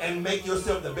you, and make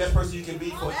yourself the best person you can be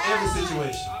for every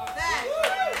situation.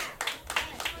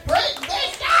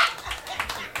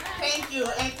 Thank you,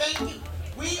 and thank you.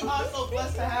 We are so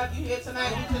blessed to have you here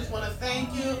tonight. We just want to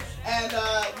thank you, and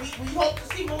we hope to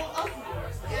see more of you.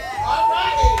 All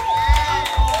right.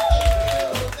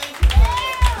 Thank you.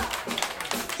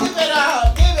 Give it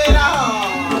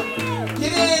up. You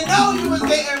didn't know you was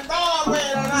getting wrong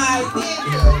with tonight, did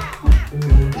you?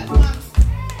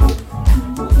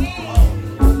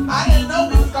 I didn't know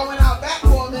we was going out back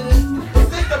for a minute. Is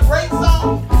this the break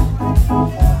song?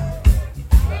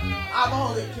 I'm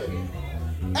only kidding.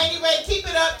 Anyway, keep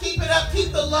it up.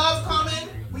 Keep the love coming.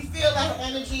 We feel that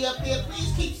energy up here.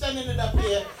 Please keep sending it up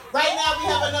here. Right now, we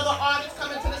have another artist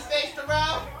coming to the stage,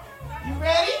 Terrell. You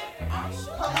ready?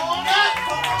 Come on up.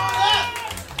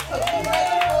 Cause we're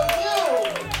ready for you.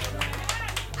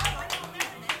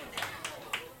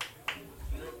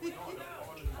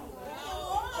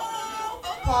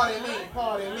 Pardon me,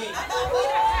 pardon me. Ain't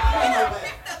no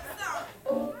way.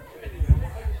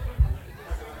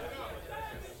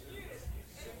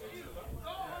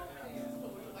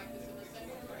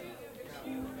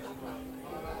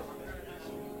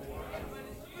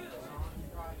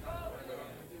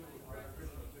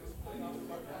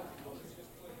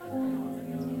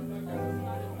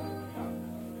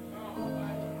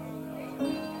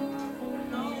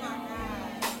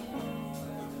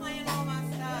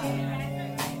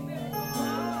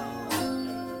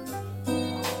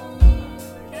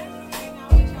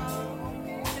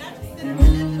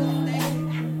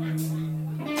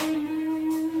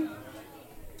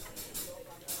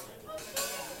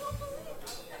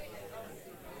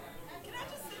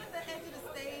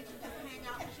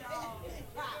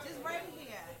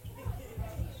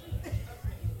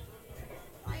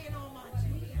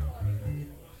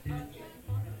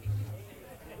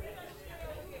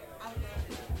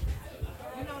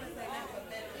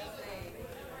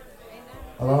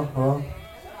 Hello? Hello?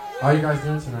 How are you guys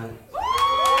doing tonight?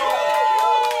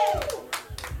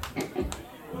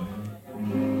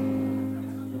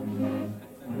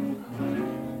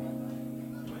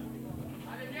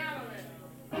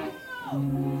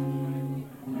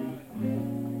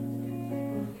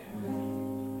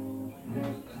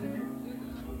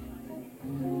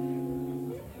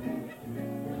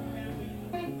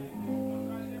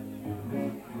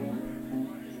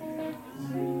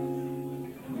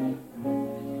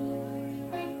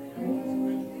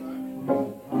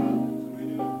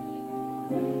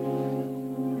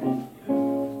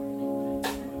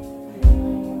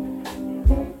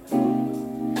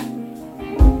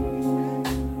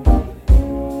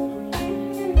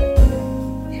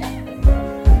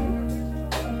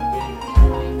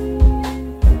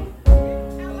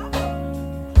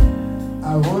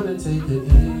 I wanna take it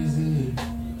easy.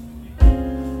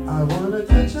 I wanna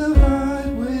catch a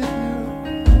ride with you.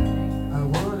 I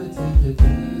wanna take it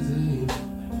easy.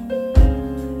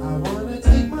 I wanna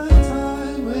take my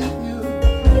time with you.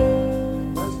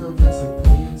 Let's go get some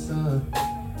pizza.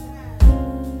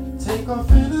 Take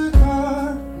off in a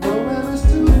car. Nowhere is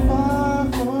too far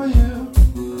for you.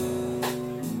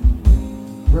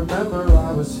 Remember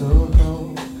I was so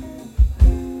cold.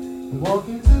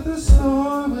 Walking to the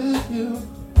store with you.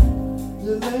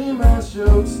 Your lame ass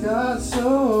jokes got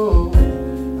so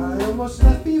I almost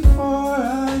left before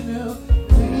I knew.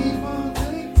 People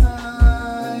take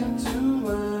time to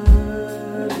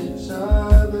learn each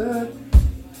other,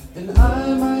 and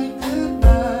I might get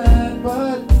mad,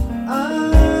 but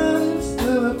I'm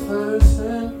still a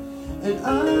person, and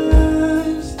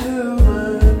I'm still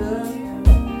learning.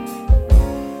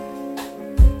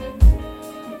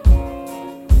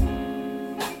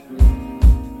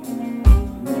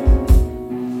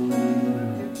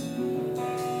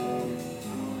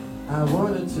 I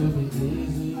want it to be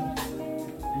easy. I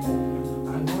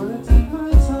want to take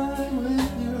my time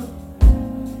with you.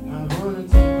 I want to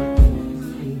take it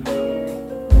easy.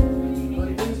 But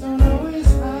things don't always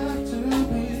have to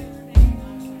be.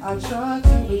 I try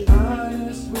to be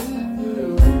honest with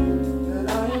you, that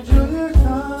I enjoy your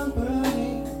company.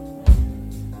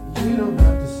 You don't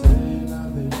have to say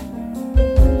nothing.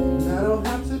 I don't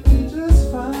have to be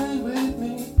just fine with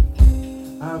me.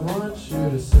 I want you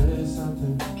to say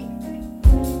something.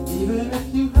 Even if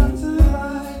you have to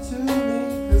lie to me,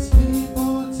 'cause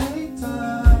people take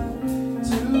time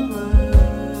to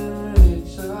learn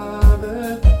each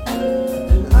other,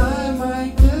 and I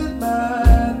might get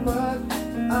mad, but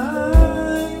I'm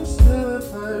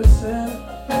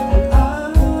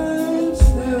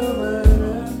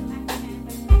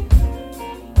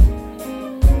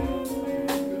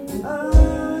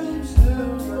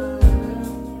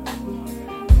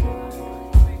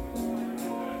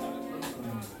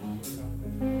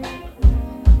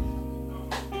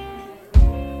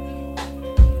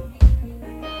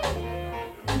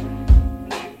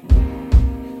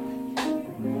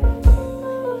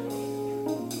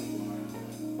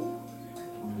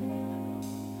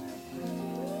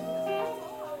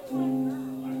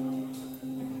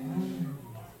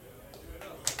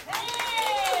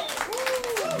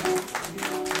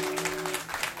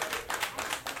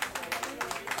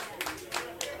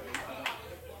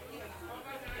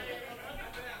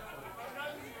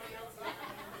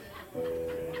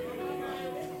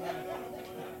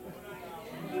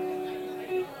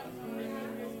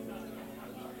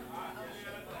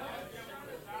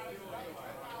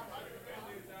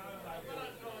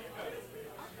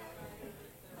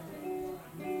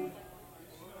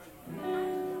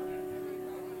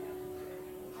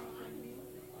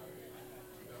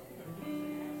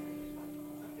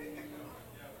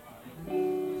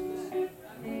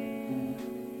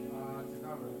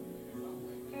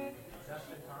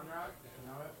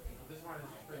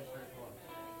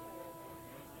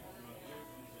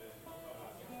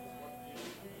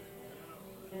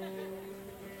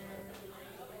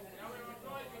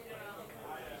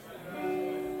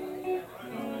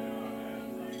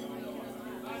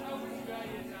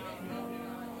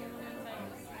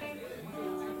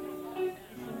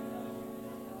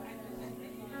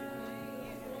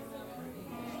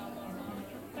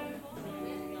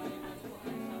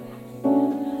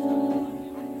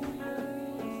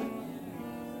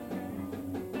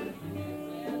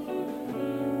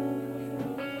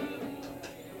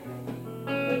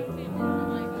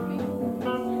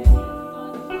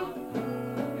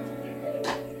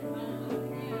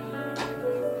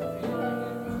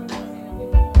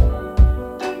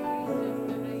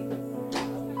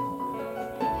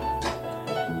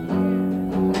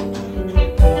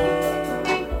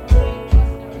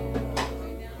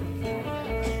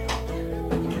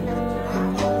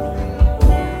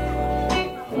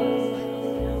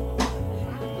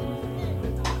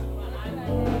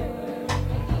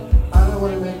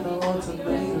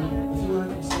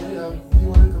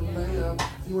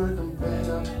You wanna complain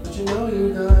now, but you know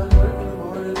you got work in the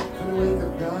morning. Gonna wake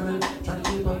up yawning, trying to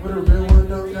keep up with a real one.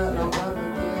 Don't got no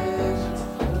obligations.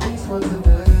 At least once a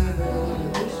day, baby.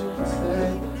 At least you can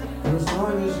stay. For as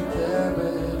long as you care,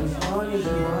 baby. As long as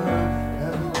you want,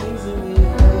 everything's in the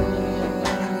air.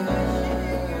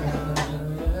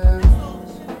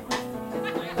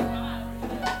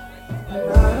 And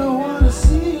I don't wanna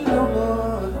see you no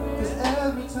more, 'cause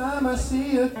every time I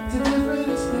see you, it's a different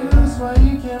excuse why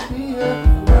you can't be here.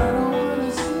 And I don't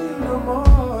wanna see you no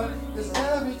more, 'cause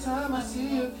every time I see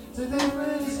you, it's a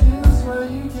different excuse why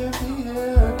you can't be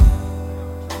here.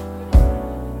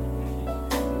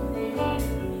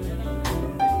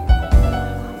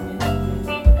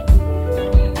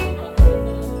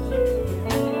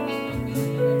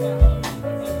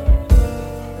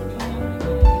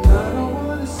 And I don't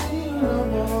wanna see you no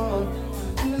more.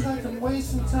 It feels like I'm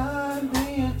wasting time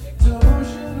being too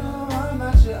emotional. I'm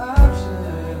not your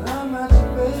option. I'm not your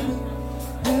baby.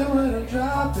 Hear what I'm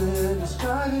dropping. It's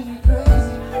driving you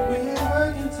crazy. We ain't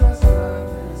working towards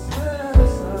something. It's never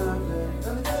something.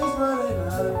 Everything's running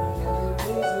up.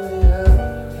 Everything's in the air.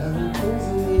 Everything's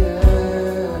in the air.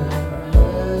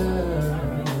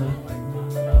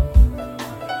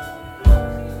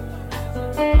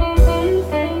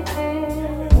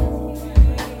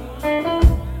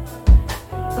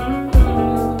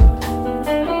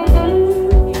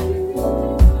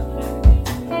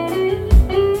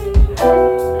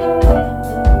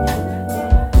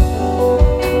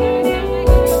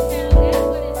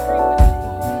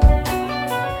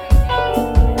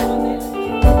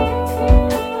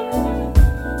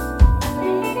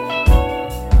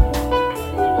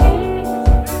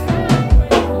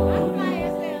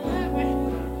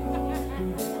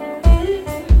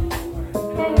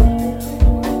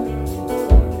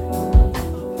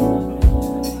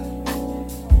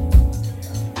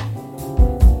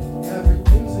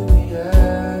 Everything's in the air.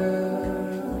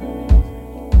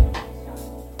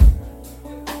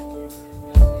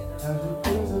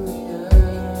 Everything's in the air.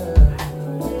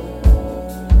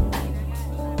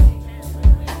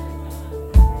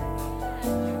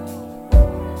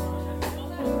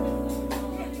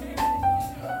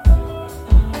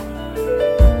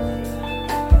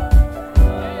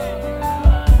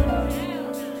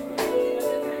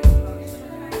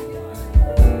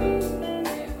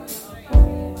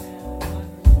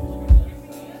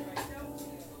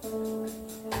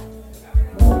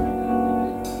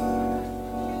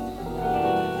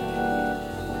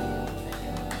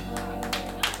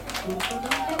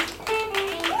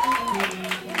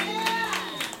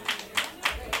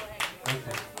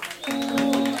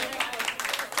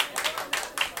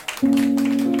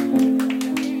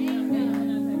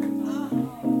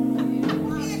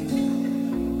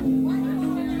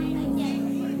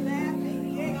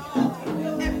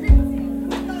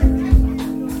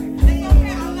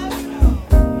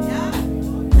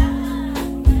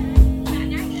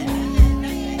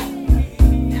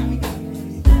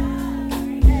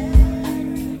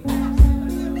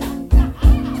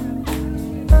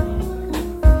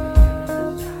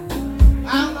 I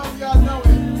don't know if y'all know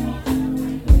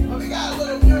it, but we got a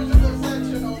little musical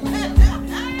section over here.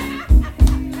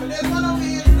 But there's one over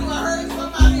here too. I heard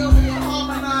somebody over here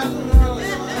harmonizing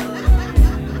earlier.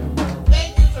 Thank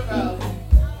you, Terrell.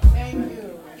 Thank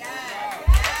you.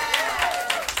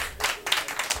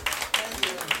 Thank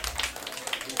you.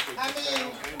 I mean,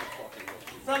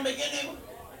 from beginning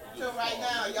to right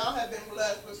now, y'all have been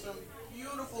blessed with some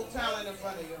beautiful talent in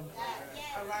front of you.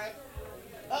 All right?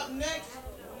 Up next,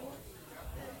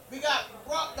 we got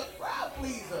Brock the Crowd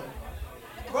Pleaser.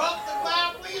 Brock the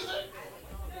Crowd Pleaser?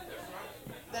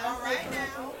 That's all right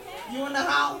now. You in the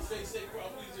house? Say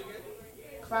crowd pleaser again.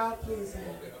 Crowd pleaser.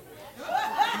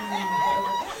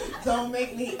 Don't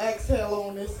make me exhale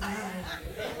on this night.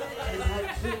 'Cause I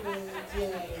do it,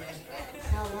 yeah. That's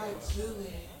how I do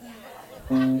it.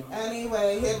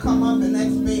 Anyway, here come up the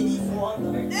next baby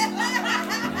father.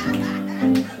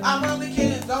 I'm only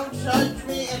kidding. Don't judge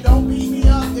me and don't beat me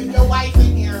up if your wife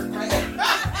in here, right?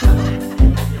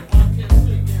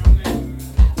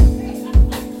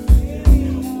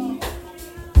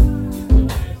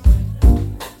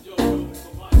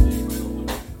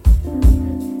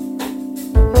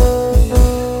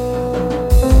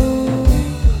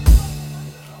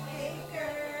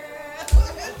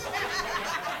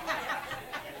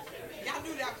 Y'all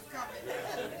knew that was coming.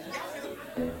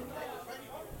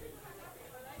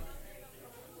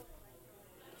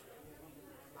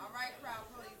 All right, crowd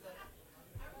pleaser.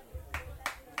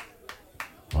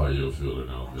 How you feeling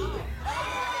out there?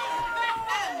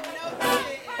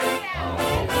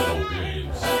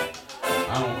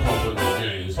 I don't come for no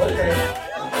games, baby. Okay.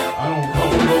 I don't come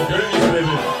for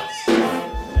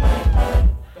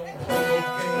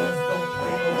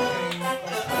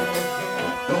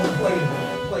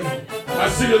I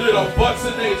see a little butts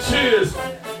in their cheers.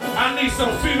 I need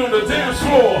some feet on the dance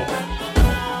floor.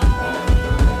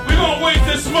 We're gonna wake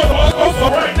this motherfucker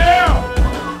right now.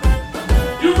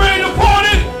 You ready to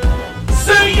party?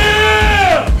 Say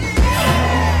yeah!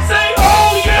 Say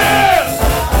oh yeah!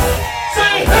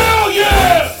 Say hell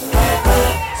yeah!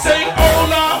 Say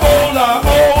hola, hola,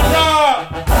 hola!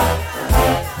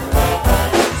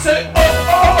 Say oh,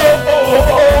 oh, oh, oh,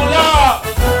 hola!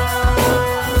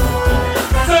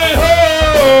 Say ho!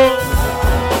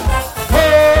 Ho!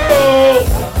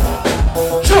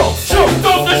 Jump, jump,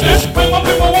 don't this shit make my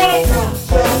people wanna?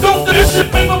 Don't this shit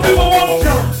make my people wanna?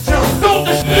 Don't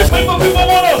this shit make my people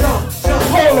wanna?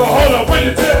 Hold on, bring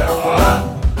it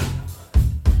down.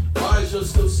 Why is you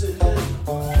still sitting there?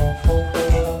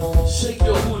 Shake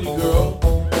your booty, girl.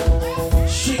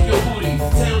 Shake your booty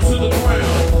down to the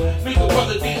ground. Make a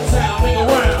brother dance down, make a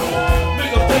round.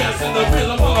 Make a dance in the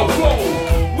rhythm of the flow.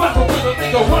 Rock a rhythm,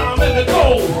 make a rhyme and a go.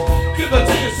 Give a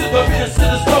dance to the dance to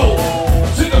the soul.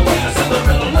 Take a dance in the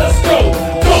rhythm, let's go.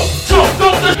 Jump, jump,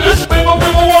 don't this make my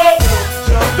people wanna?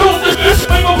 Don't this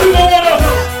make my people wanna?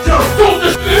 Don't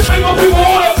this make my people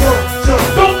wanna?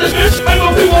 Don't this make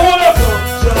my people wanna?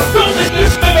 Don't this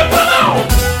make my people wanna?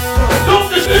 Don't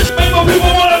this make my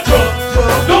people wanna?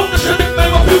 Don't this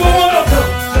make my people wanna?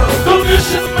 Don't this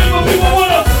make my people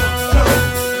wanna?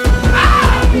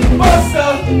 Ah,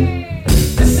 Buster,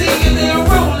 I see you there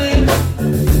rolling,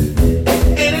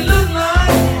 and it look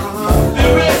like the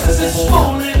rest is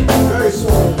swollen. Very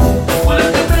swollen. Well, if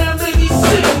the man baby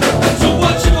sing, so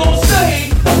what you gonna say?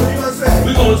 What you gonna say? We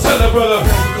gonna tell her, brother.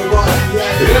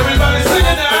 Everybody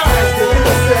singing now.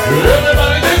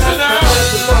 Everybody dancing now.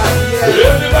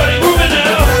 Everybody moving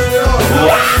now.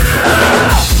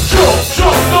 Jump,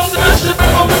 jump, don't this shit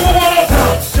make my people wanna?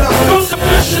 Don't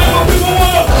this shit make my people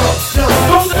wanna?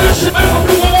 Don't this shit make my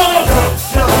people wanna?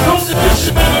 Don't this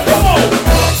shit make my come on.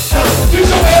 Get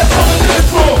your ass on the dance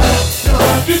floor.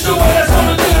 Get your ass on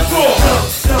the dance floor.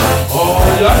 Oh,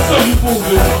 yeah, I saw you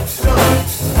moving.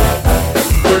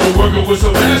 Working with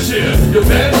some bad shit, your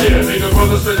bad shit, make a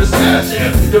brother spend a stash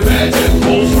shit, your bad shit,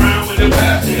 goes round with the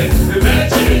bad shit, the bad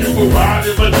shit, you can ride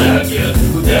in my dad, yeah,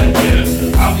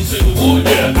 I'll be singing wood,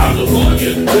 yeah, I'm the hood,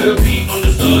 yeah, let be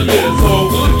understood, yeah, it's all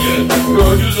good, yeah,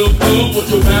 girl, you look good with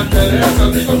your back that ass, I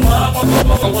think I'm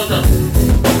motherfucker, wonder,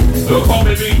 look call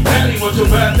me Big Daddy, want your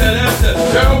back that ass,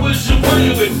 girl, what's your money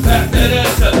with back that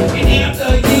ass, and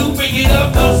after you bring it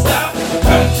up, don't stop,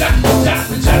 chop, chop,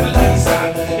 chop it like it's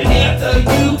hot, and after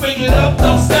you bring it up,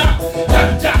 don't stop.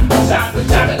 Chop, chop, chop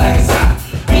it like it's hot.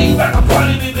 We rock a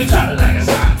party, baby, chop it like it's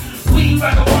hot. We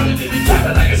rock a party, baby, chop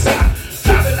it like it's hot.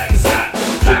 Drop it like it's hot.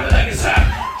 Drop it like it's hot.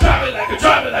 Drop it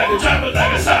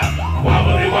like it's hot.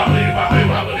 Wobbly, wobbly, wobbly,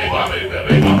 wobbly, wobbly,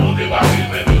 baby, wobbly, wobbly,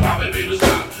 baby, wobbly, baby,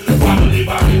 stop. Wobbly,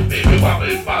 wobbly, baby,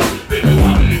 wobbly, wobbly, baby,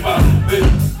 wobbly, wobbly, baby.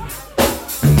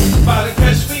 About to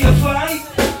catch me a flight.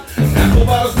 Apple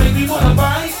bottles make me wanna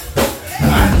bite.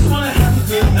 I just wanna have a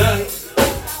good night.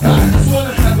 I just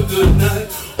wanna have a good night.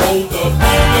 Hold up, you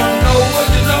don't know what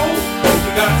you know.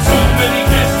 You got too many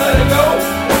kids, let it go.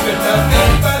 You can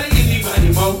have anybody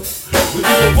more. With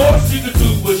your boss, you can do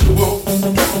what you want.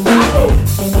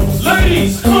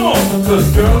 Ladies, come on, cause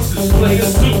girls is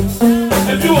players too.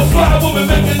 If you a fly woman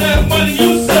making that money,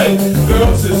 you say,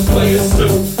 girls is players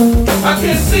too. I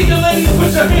can't see you ladies,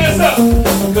 put your hands up,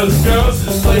 cause girls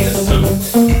is players too.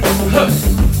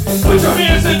 Put your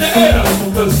hands in the air,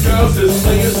 cause girls is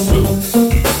players too.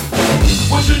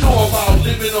 What you know about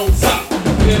living on top?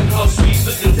 Penthouse suites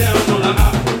looking down on the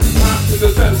eye. Time to the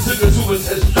best, took it to a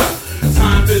test drop.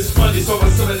 Time is money, so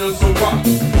I'm selling on some rock.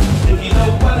 If you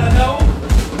know what I know,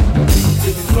 if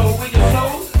you flow when you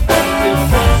flow, if you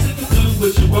boss, you can do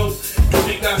what you want. If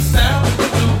you got style, you can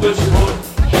do what you want.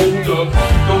 Hold up,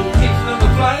 don't kick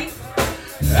another flight.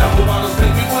 Apple bottles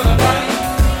make me wanna bite.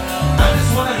 I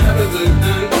just wanna have a good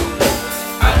night.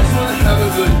 I just wanna have a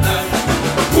good night.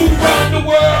 Who run the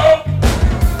world?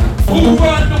 Who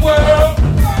run the world?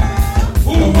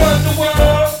 Who run the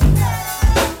world?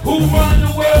 Who run the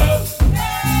world?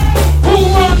 Who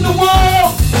run the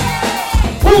world?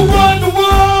 Who run the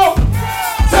world?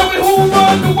 Tell me who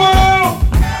run the world?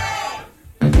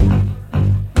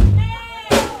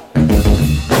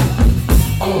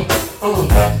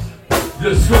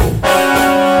 Let's go.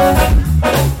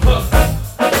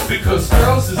 Because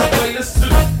girls is players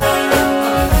too.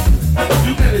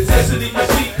 You got it tested in your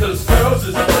seat, cause girls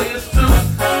is players too.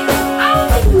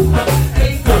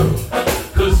 Hey girl,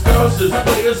 cause girls is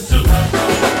players too.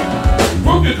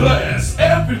 Broken glass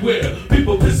everywhere.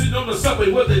 People pissing on the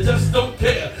subway where they just don't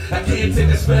care. I can't take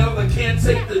a spell, I can't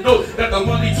take the note. Got the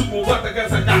money to move up, I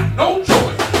guess I got no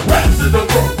choice. Rats in the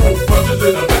front, punches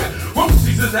in the back.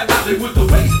 in the alley with the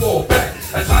baseball bat.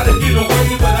 I tried to get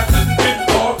away, but I couldn't get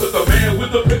far, cause the man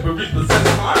with the paper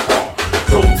repossessed my car.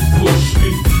 Don't push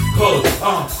me, cause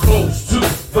I'm close to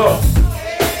the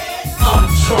I'm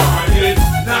trying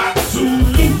not to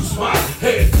lose my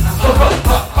head.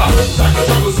 Like a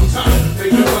jungle sometimes,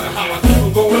 make you wonder how I keep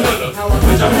on going under.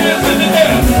 Put your hands in the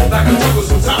air, like a jungle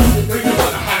sometimes, make you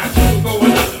wonder how I keep on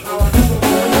going under.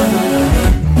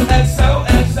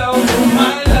 XOXO,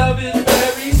 my love is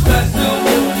very special.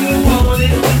 If you want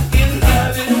it, you can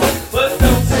have it, but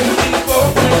don't take me for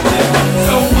granted.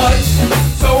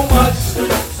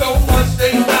 So much,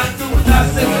 they not do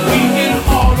nothing. We in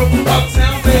Harlem,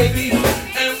 uptown, baby,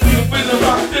 and we're gonna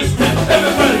rock this thing.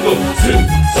 Everybody go tick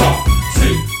tock,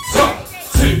 tick tock,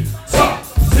 tick tock,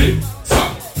 tick tock.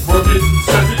 Work it,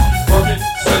 set it, work it,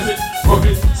 set it, work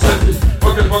it, set it,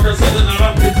 work it, set it. Now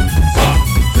I'm tick tock,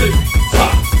 tick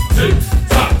tock, tick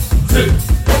tock, tick.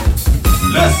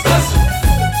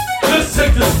 Let's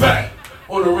take this back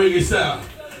on the reggae sound.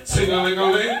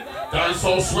 Sing-a-ling-a-ling,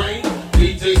 dancehall swing.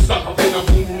 DJ stuck up in a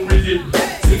boom rhythm.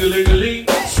 Sing-a-ling-a-ling,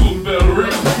 school bell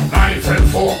ring. 9, 10,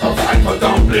 4, a 5, a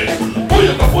dumpling.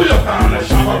 Booyaka, and a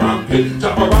shabba-rankin.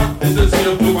 Jabba-rank is the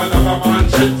same blue and a man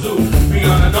shitzu. We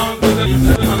on a down to the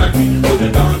on a key. Put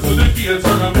it down to the key and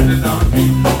turn them in the donkey.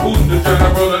 Who's the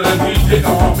general and the DJ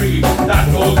R&B?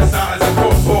 That all the size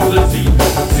across all the teeth.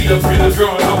 See a pretty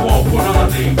girl, I won't put on a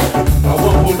name. I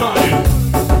won't put on it.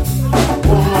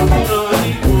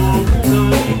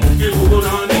 Give a good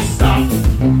on it, stop.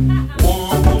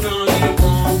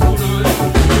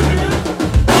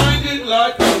 Wind it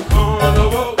like a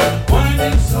carnival. Wind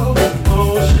it so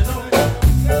emotional.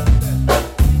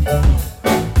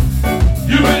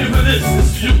 You ready for this?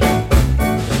 It's you.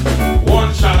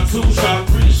 1 shot, 2 shot,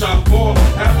 3 shot, 4.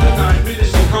 After 9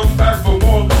 minutes, she come back for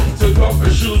more. Took off her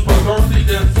shoes, but on the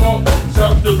dance floor.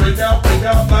 Start to break out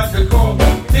like a core.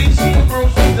 Think she a girl,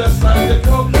 she just like the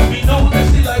coke. We know that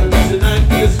she like these and 9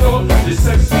 years old. The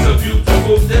sex is a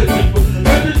beautiful dead people.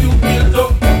 Whether you be a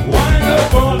dope, wind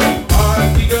up on the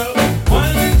party girl.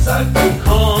 Wind inside the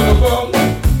carnival.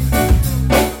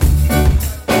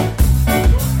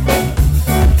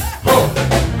 Oh,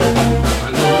 I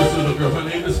know this little girl, her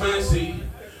name is Fancy.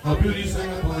 Her beauty's like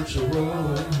a bunch of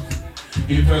rose.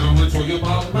 If I don't tell you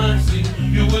about Maxie,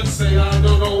 you would say I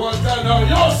don't know what I know.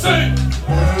 Y'all sing!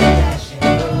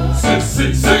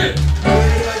 Sing it!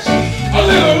 A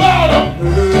little louder!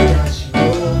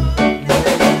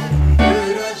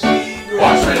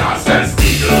 Watch when I say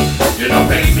Steegle. You know,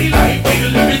 baby like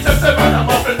Beagle. Let me test the man I'm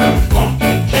up in the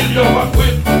funky. Kill you over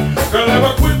quick. Girl,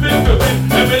 ever quit me, and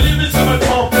believe me, some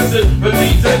talk is it. But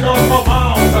DJ goes for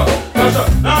miles.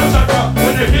 Now check out.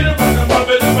 When you hit him, I'm up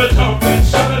in the jumping.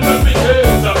 Shut it, let me head.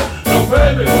 So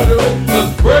baby, what do it? The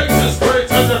breaks is great.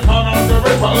 Turn the con off the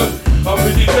red. A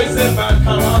pretty face and bad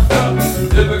character.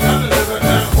 Never can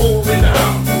hold me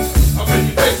down. A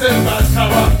pretty face and bad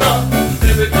character.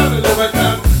 Never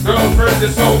can. Girlfriend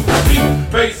is so pretty.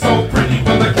 Face so pretty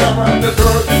with the character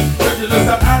dirty. Regulars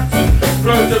are acting.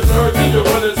 Flirty, you're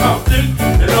running something.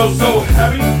 And oh so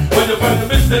happy. When you find a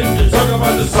mistake, you talk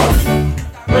about the sorry.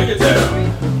 Break it down.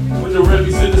 When the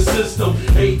revy's in the system,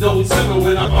 ain't no simmer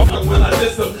when I'm up when I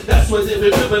diss them. That's what they be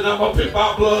living. I'm a pick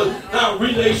my blood. Now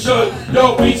relation.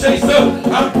 Yo, be chaser.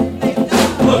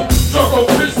 Look, struggle,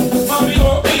 Chris, mommy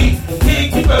or me.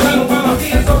 Can't keep a little while her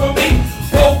hands over me.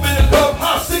 Both in the club,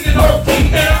 hot singing off key.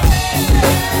 Yeah.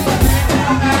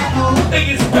 It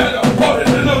gets better, harder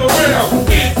than another round.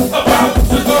 It's about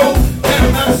to go down.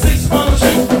 Now 6 bottle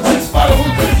shake, 6 bottle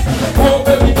with Chris. Roll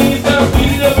everything down,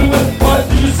 beat it everywhere. Why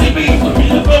do you see me? Put me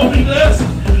in the lonely glass.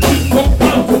 You go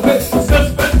down for bed,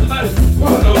 steps back to life.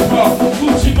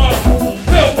 Gucci Mark,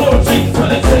 Bell more jeans when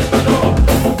they take it off.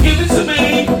 Give it to me.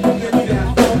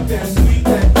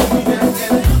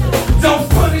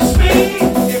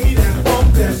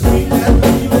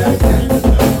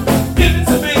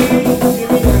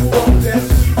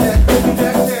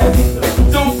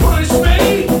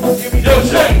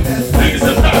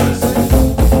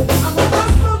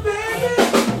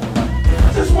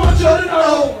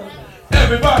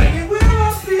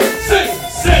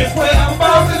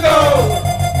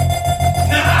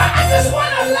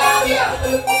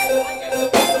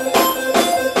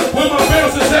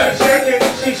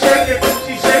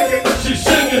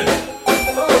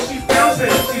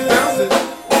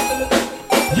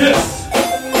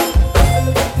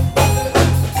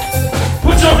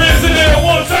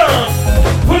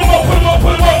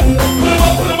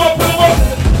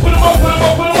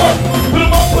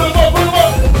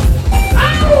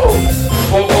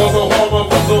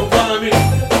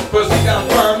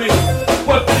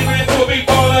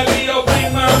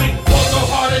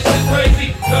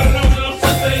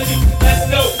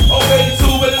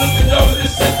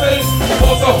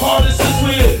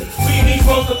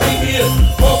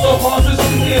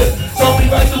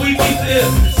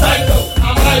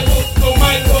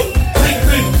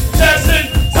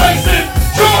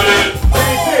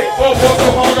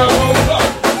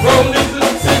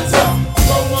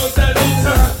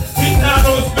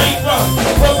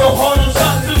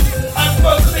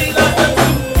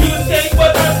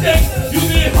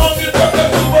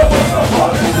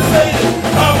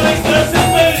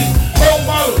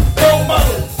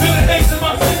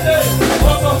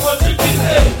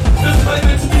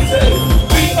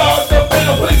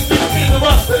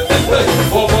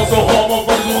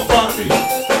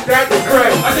 That is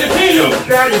great. I can hear you.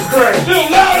 That is great. A little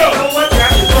louder. You know what?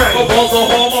 That is great. A balls are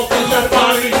home of the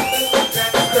body.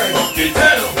 That is great. Get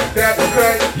down. That is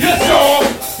great. Yes, y'all.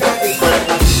 That is great.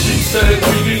 She said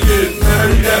we can get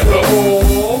married at the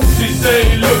home. She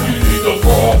said, look, you need to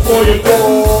fall for your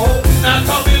goal. Now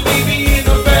come and meet me in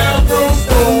the bathroom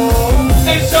stall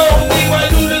and show me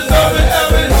why you deserve it,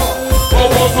 heaven. But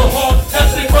what's a heart?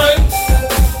 That's it, great.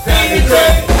 Ain't it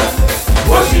great?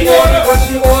 What she order? What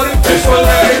she ordered? Fish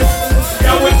fillet.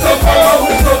 Yeah, it's so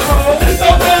cold. It's so cold. It's so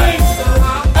nice.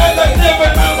 And like never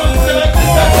ever said I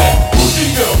did that. Who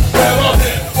she go? Grab her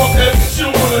hand. Fuck that bitch, you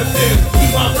don't wanna dance.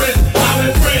 You my friend. I'm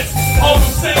in friends. All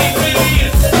the same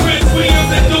idiots. Friends, we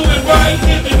used to do it right.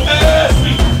 If you ask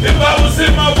me if I was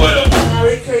in my widow.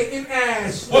 Carrot cake and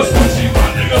ash. What's Gucci,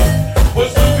 my nigga?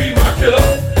 What's Louis, my killer?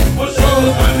 What's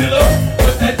Charles, my dealer?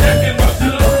 What's that jack in my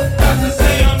dealer? Not to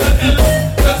say I'm the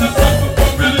illest. That's a suffer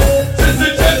from realist. Since the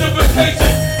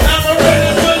gentrification, I'm a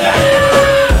ready for that.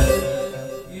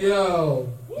 Yo.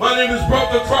 My name is Brock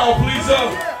the Crowd Pleaser.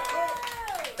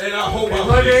 And I hope I Her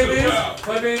please name the is? crowd.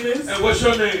 Her name is? And what's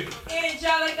your name?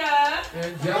 Angelica.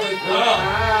 Angelica.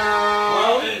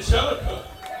 Wow, Angelica.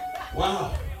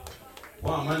 Wow.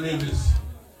 Wow, my name is...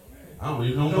 I don't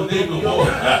even know my name no more.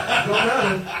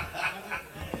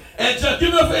 Angelica,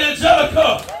 give it up for Angelica.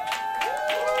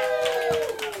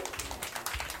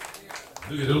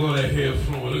 Look at all that hair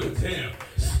flowing. Look at Tam.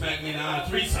 Smack me down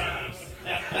 3 times.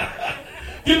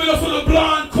 Give it up for the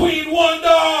blonde Queen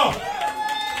Wonder.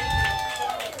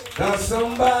 Got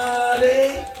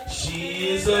somebody. She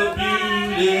is a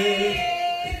beauty.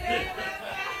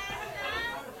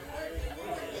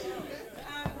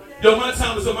 Yo, my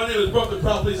time is up. My name is Brock the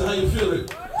Crowd Pleaser. How you feeling? You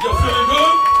feeling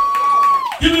good?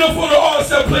 Give it up for the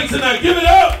artists that play tonight. Give it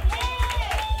up.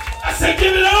 I said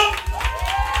give it up.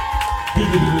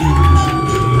 Give it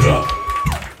up.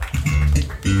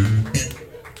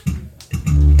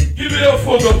 Give it up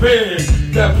for the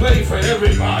band that play for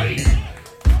everybody.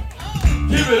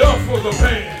 Give it up for the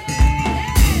band.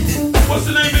 What's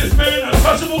the name of this band?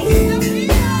 Untouchables?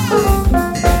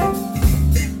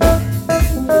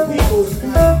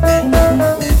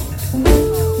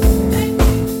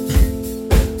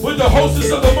 With the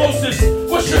hostess of the mostest,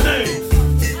 what's your name?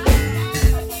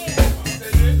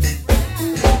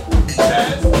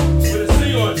 Chaz? With a C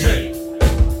or a J?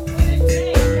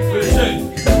 With a J.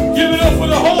 Give it up for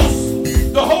the host,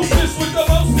 the hostess with the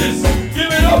mostest.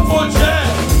 Give it up for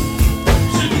Chaz.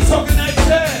 She be talking that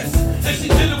jazz, and she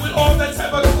did it with all that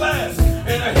type of class.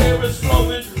 And her hair is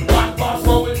flowing, rock by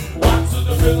flowing, rock to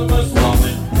the rhythm of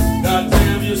flowing.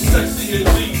 Goddamn, you're sexy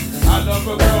and deep. I love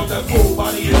a girl that full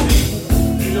body and deep.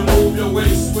 You move your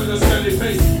waist with a steady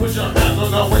pace. Put your hands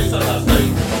on her waist and I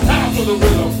say, time for the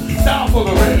rhythm, time for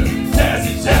the rhythm.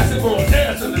 Jazzy, jazzy, for a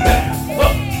dance in the dance.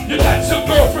 You got your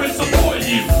girlfriend supporting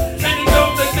you, and you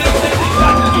know that they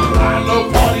got to do. I love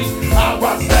parties, I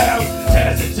rock styles.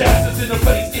 Jazzy, jazz is in the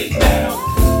place, get down.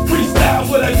 Freestyle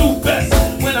what I do best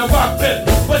when I rock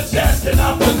best, but jazz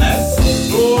cannot finesse.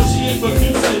 Oh, she ain't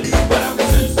confusing, but I'm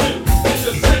consistent. It's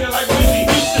just singing like Whitney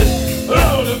Houston.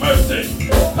 Lord of mercy.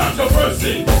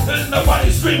 Controversy, and nobody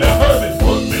screaming, hurt me,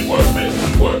 work me, work me,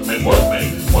 work me, work me,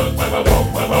 work me,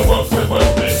 work me,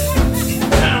 work me.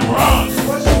 Cameron,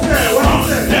 What you say? What you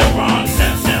say? Cameron.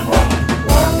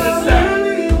 What is that?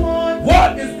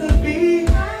 What? Is to be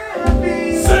happy.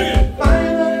 Sing it.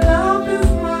 Find a love is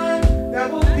mine that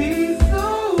will be so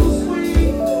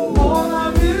sweet. All I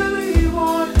really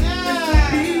want is to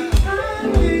be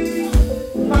happy.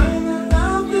 Find a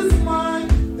love is mine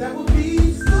that will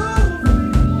be so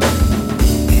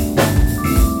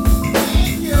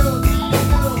Thank you.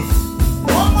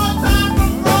 One more time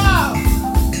from Rob.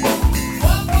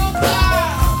 One more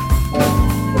time.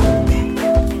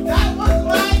 That was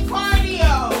my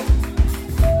cardio.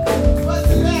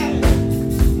 What's that?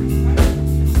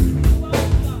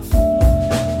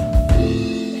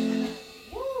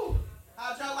 Woo.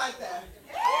 How'd y'all like that?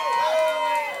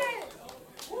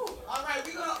 Woo. All right,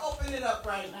 we're gonna open it up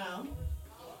right now.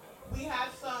 We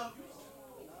have some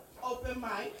open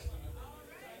mic.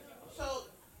 So,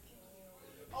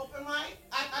 open mic.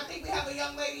 I think we have a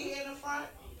young lady here in the front.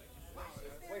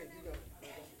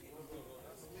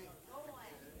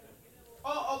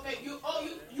 Oh, okay. You open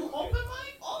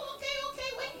mic? Oh, okay.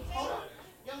 Wait, hold on.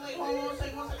 Young lady, hold on one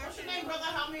second. What's your name, brother?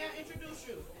 How may I introduce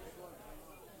you?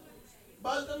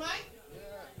 Buzz the mic?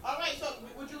 All right, so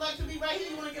would you like to be right here?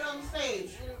 You want to get on the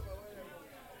stage?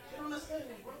 Get on the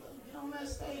stage, brother. Get on that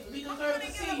stage. We deserve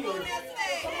to see you. Come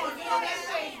on, get on that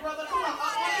stage, brother. Come on the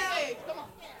stage. Come on.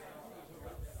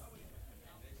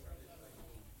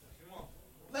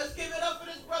 Let's give it up for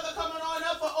this brother coming on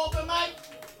up for open mic.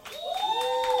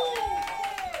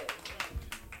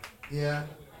 Yeah.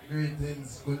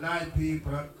 Greetings. Good night,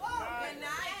 people. Good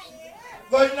night.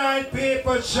 Good night,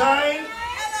 people. Shine.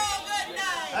 Hello, good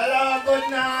night. Hello,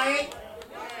 good night.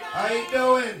 How you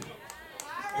doing?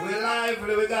 We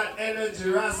lively. We got energy.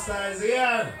 Rasta is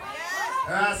here.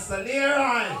 Rasta near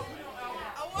I.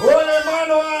 Holy man,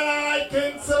 one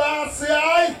King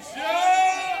Selassie.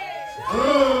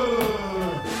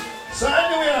 So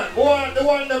anyway, the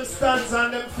one them stands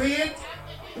on them feet.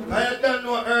 I don't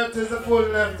know earth is the full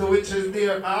length which is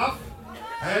there half.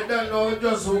 I don't know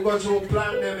just who got to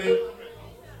plan them in.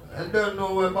 I don't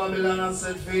know where Babylon has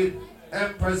set feet.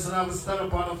 Empress and have stand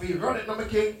up on the feet. Run it now, my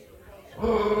king.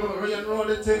 Oh, you know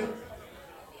the thing.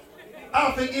 I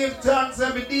have to give thanks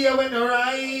every day when you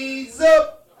rise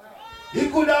up.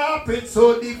 It could have happened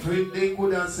so different. They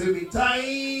could have said me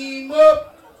time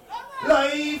up.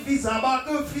 Life is a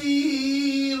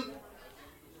battlefield.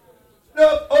 No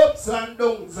ups and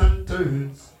downs and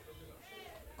turns.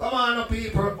 Come on,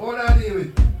 people. What are you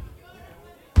doing?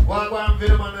 Walk on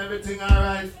film and everything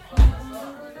alright.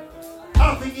 I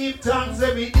have to give thanks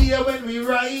every day when we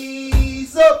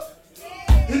rise up.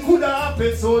 It could have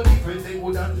happened so different. They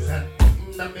could have said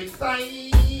that make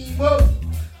time up.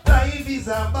 Life is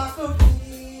a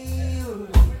battlefield.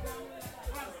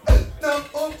 No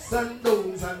ups and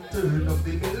downs and turn up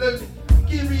the melody.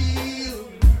 Real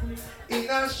in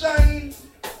a shine.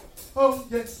 Oh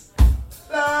yes,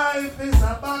 life is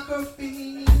a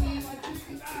battlefield.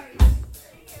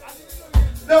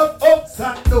 No ups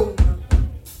and downs.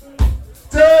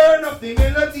 Turn up the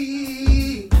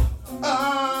melody.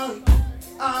 Oh,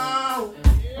 oh,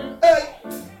 hey.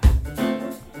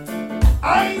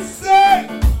 I say,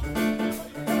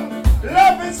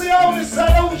 love is the only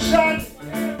solution.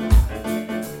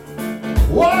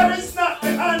 War is not the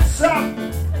answer.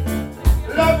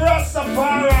 Love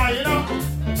Rastafari, you know.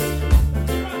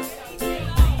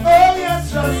 Oh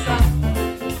yes, Rasta.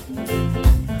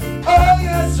 Oh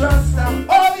yes, Rasta.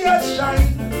 Oh yes,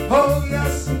 shine. Oh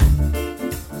yes.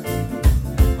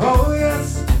 Oh yes.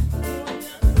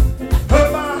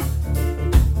 Come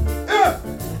yeah.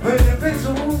 When the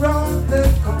visual wrong,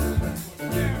 they come back.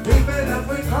 Even if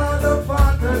we call the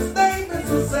Father's name, it's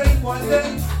the same one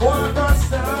day. What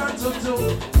Rasta to do?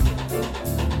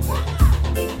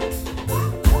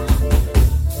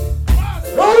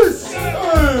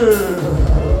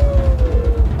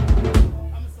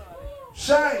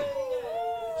 Shine,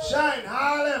 shine,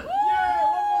 Harlem.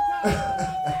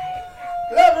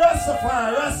 Love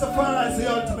Rastafari. Rastafari is the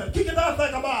ultimate. Kick it off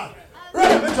like a ball.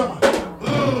 Right, Benjamin.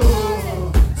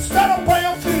 Stand up on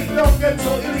your feet. Don't get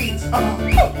so elite.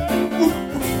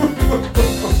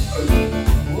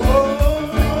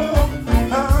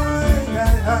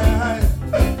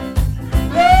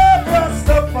 Love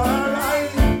Rastafari.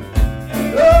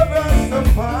 Love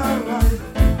Rastafari.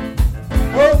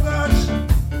 Oh gosh.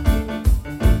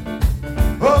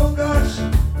 Oh gosh.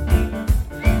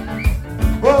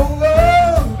 Oh,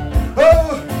 oh,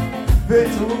 oh. They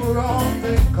too wrong,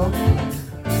 they come.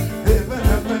 Even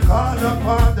if we call the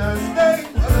Father's name,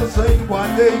 they'll say what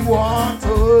they want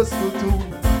us to do.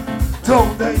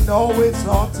 Don't they know it's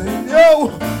not in you?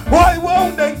 Why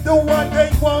won't they do what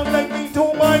they want? Let me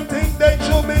do my thing, they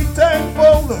should be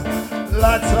thankful.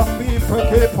 Lots of people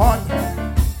keep on.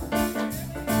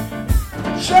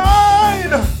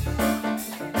 Shine!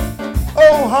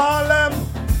 Oh, Harlem.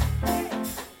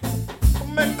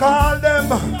 Me call them.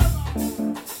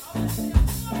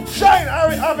 Shine, are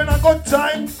we having a good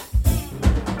time?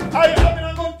 Are you having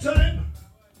a good time?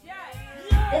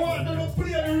 I want them to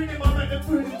play the rhythm and make them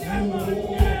play.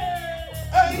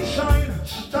 Hey, shine,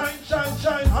 shine, shine,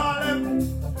 shine, Harlem.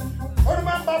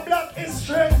 Remember Black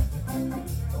history?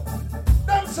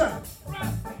 Them say,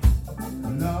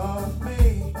 love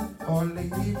me or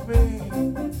leave me.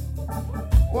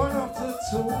 One of the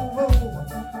two.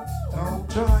 Don't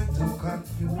try to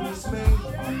confuse me.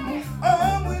 I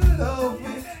will love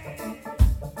me.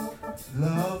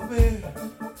 Love me.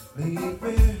 Leave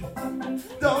me.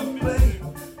 Don't play.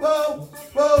 Whoa,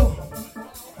 whoa.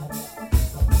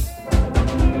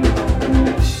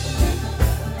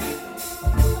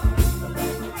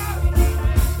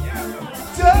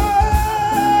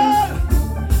 Dad!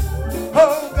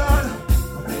 Oh God.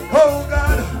 Oh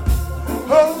God.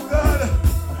 Oh God.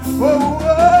 Oh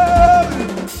God.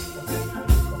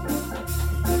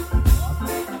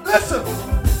 Listen.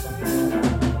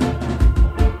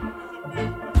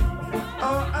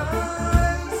 Our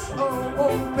eyes are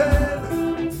open.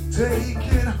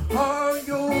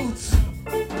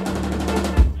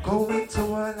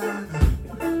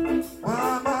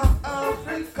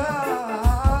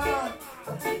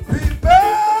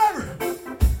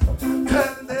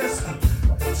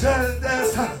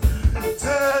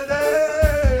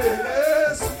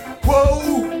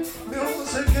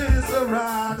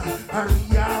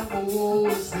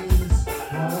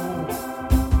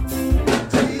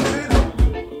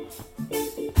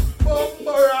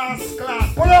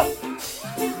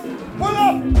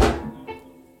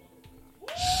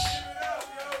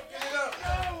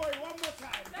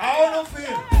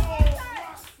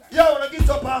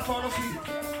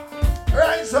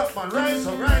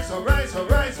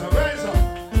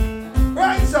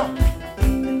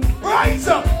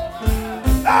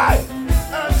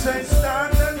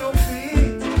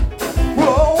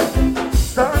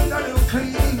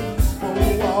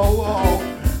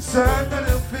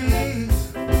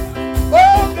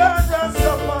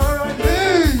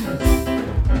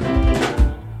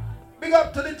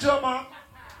 drummer.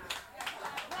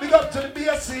 Big up to the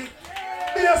BSC.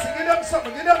 BSC, give them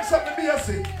something,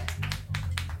 BSC.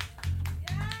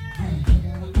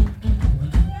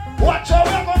 Watch how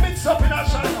we're going to mix up in our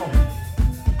channel.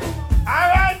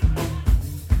 Alright?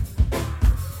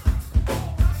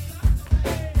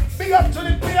 Big up to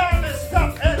the pianist,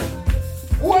 top end.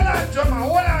 Hold on, drummer,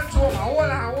 hold on.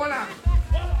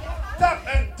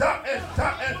 Top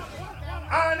end.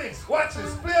 Ernest, watch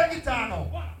this. Play a guitar now.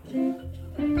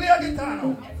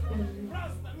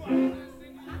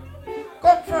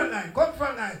 Come front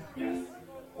line.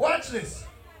 Watch this.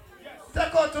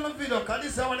 Take out to the video, because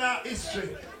this is one of our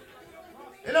history.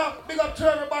 You know, big up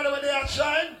to everybody when they are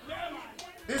Shrine.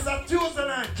 This is a Tuesday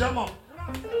night, jam up.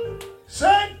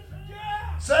 Say,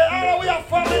 all we are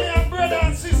family and brother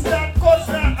and sister and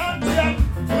cousin and auntie and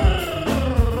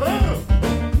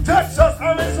Texas,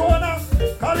 Arizona,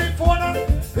 California.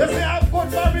 They say I'm good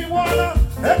marijuana.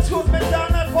 Excuse me,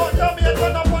 down at Port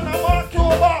Jamaica, up on a mark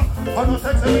over. I don't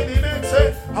text me, they make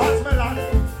say, ask me land.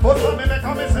 But some me make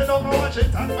a me say, don't go watch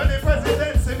it. And when the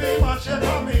president see me, man, shake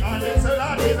on me. And they say,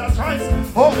 Lord Jesus Christ,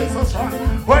 oh, he's so strong.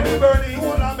 When he burn the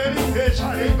whole of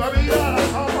medication, he go be all a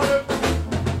song for them.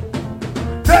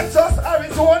 Texas,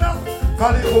 Arizona,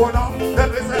 California,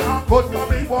 them they say, I'm good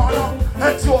marijuana.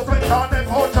 Excuse me, down at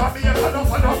Port Jamaica,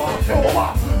 up on a mark over. I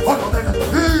don't text me,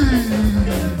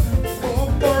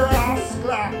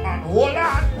 hold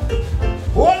on.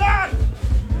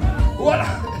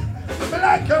 I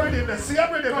like your rhythm. See your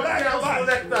rhythm. I like your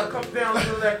vibe. Come down,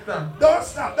 selector. Don't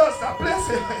stop. Play me.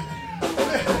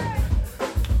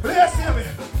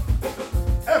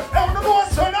 If you know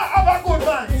so now have a good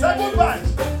vibe. Say good vibes.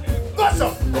 Go so.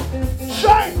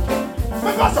 Shine.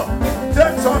 Go so.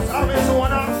 Texas,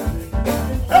 Arizona.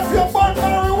 If you burn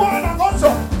marijuana, go so.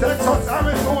 Texas,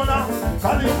 Arizona,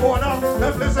 California.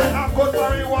 If you say I'm good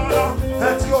marijuana,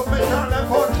 excuse me, can't let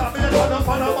go. Jamaica, the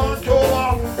Panama, Cuba.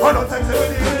 I don't take the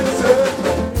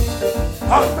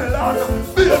I'm Milan,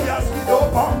 baby, I speed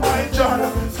up on my John.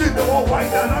 Skin them all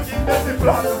white and I give them the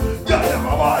blood. Get them a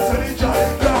watch and the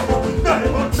giant club. Not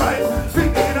even time,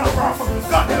 picking it up from.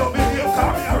 Got the old video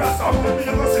camera, some of me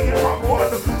go sing it from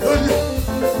one.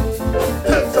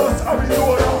 Texas,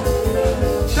 Arizona.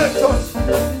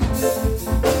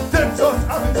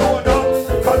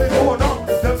 California.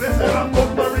 The place that I'm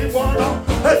good marijuana.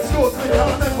 Excuse me,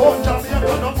 can't let go.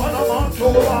 Jamaica, no Panama,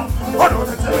 Cuba. I don't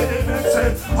take the video and say,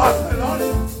 Hasmilan,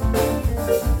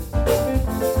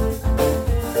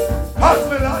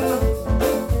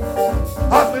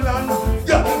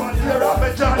 get them on here up a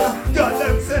John, get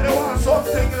them say they want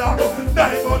something like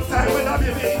 9 months time when I be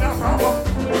in a problem.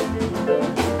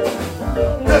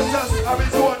 Texas,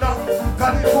 Arizona,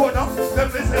 California, them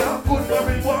they say I'm good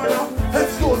marijuana.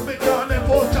 Excuse me, can't let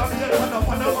go Jamaica, no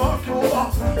Panama, Cuba.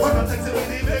 I don't take the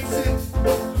video and say,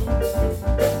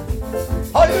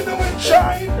 how you doing,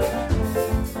 Shine?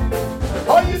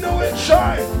 How you doing,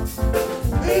 Shine?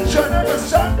 Each and every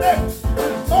Sunday,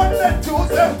 Monday,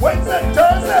 Tuesday, Wednesday,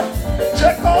 Thursday.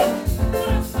 Check out.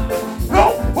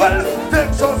 No, well,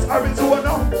 Texas,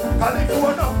 Arizona,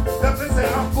 California. Them they say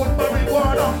I'm good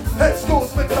marijuana.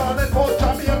 Excuse me, can't let go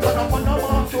Jamaica, no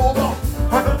Panama, Cuba.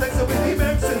 I don't take the video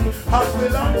and say,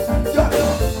 Hasmilan, yeah.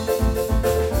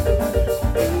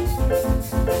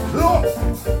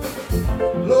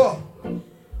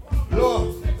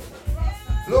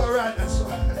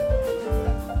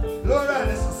 Low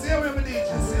rightness. See with me, DJ.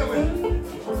 See with me.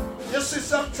 You see,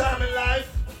 sometime in life,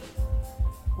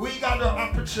 we gotta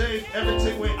appreciate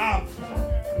everything we have.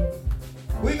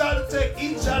 We gotta take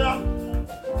each other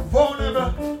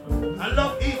vulnerable and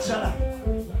love each other.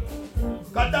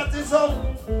 Because that is how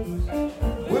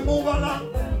we move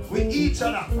along with each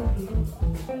other.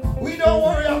 We don't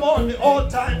worry about the old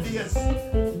time days.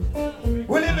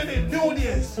 We're living in new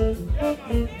days.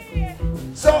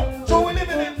 So we're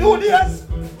living in new days.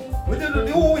 We do the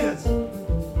new ways.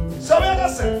 So we're gonna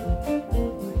say,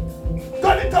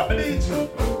 turn it up in the DJ.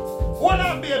 Hold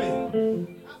on, baby.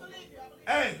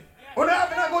 Hey, are you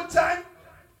having a good time?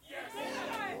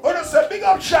 Or you say, big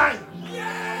up Shine.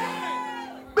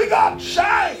 Big up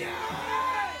Shine.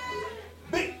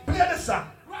 Play the song.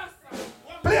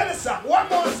 Play the song. One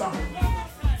more song.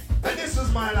 And this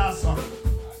is my last song.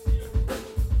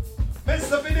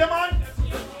 Mr. Video Man.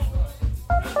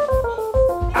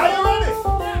 Are you ready?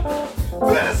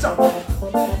 Play the song.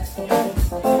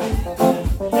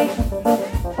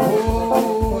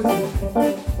 Oh,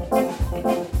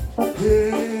 yeah.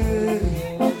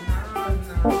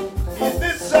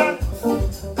 This song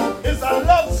is a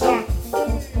love song.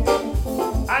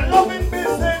 And loving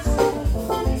business,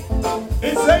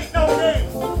 it ain't no game.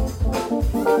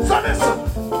 So listen,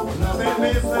 loving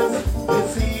business,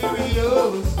 it's easy.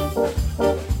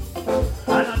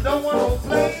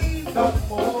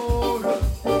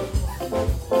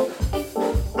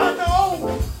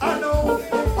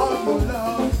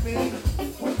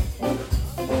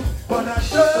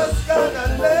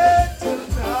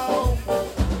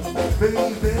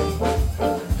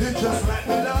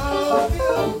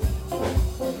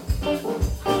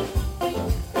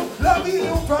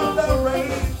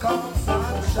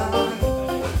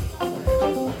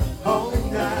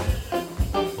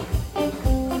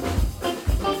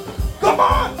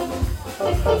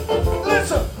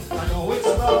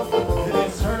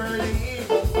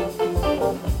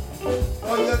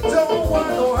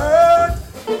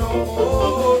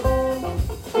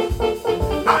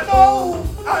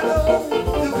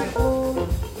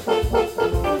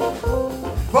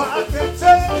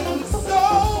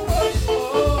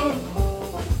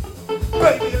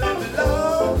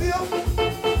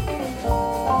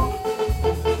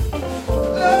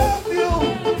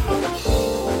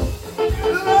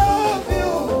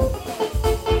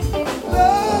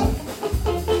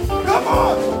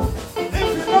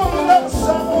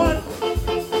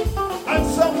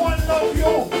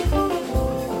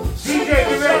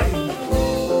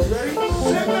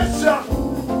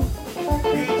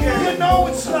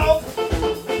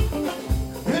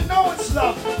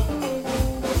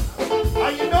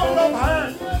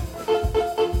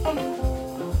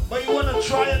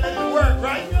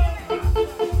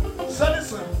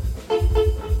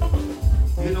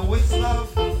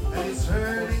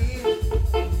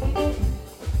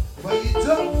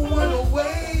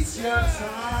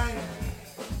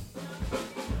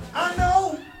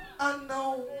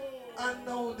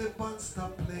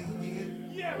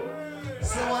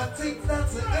 think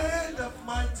that's the end of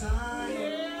my time.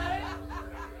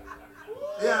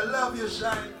 Yeah, I love you,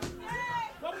 Shine.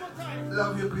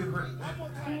 Love you, people.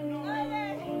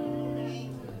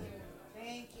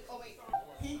 Thank you. Oh, wait.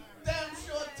 He damn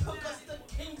sure took us to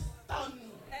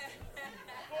Kingston.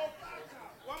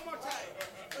 One more time.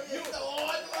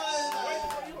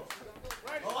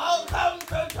 Welcome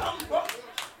to Jumbo.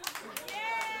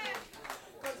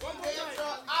 Because he damn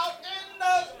sure out in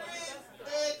the streets,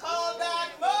 they call that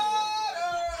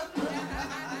murder.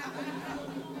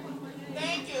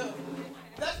 Thank you.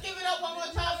 Let's give it up one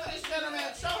more time for this gentleman.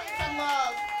 Show him some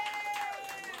love.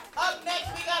 Up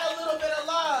next, we got a little bit of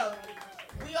love.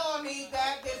 We all need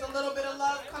that. There's a little bit of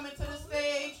love coming to the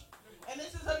stage. And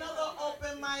this is another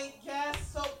open mic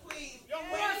guest, so please,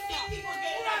 when you see people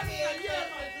getting up here and do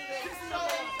this, show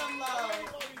them some love.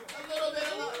 A little bit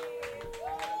of love.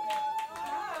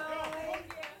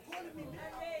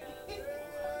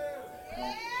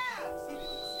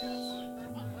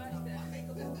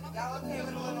 Y'all okay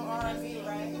with a little R&B,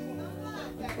 right?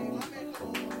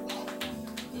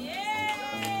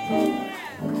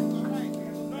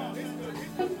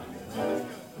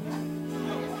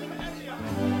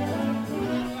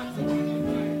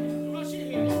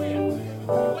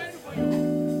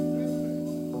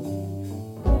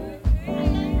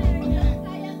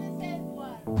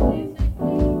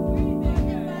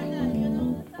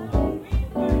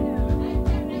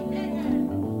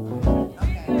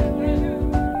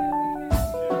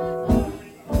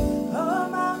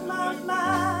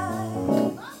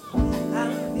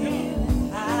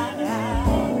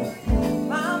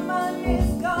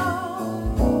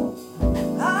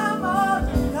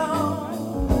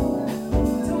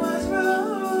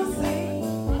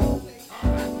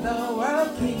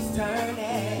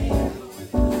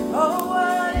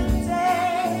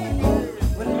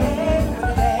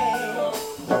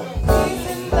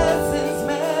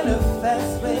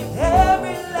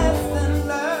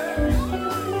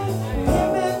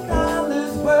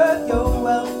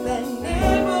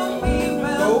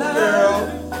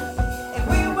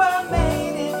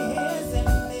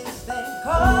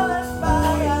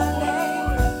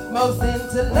 Most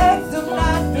intellects do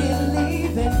not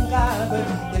believe in God, but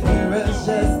they fear us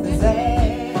just the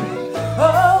same. Oh,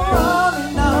 on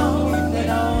and on and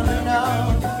on and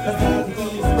on, 'cause I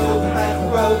keep moving like a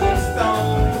rolling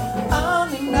stone. On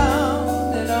and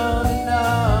on and on and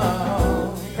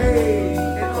on. Hey,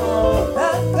 and on. I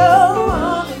go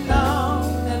on and on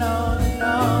and on and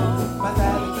on. My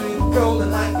body keeps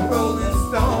rolling like a rolling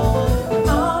stone.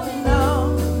 On and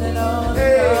on and on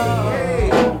and on.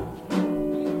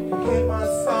 Hear my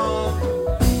song.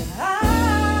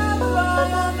 I'm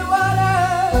alone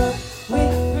underwater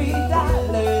with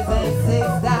 $3 and 6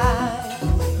 dimes.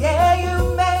 Yeah, you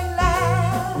may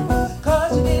laugh,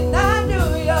 'cause you did not do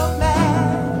your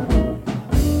math.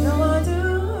 No 1,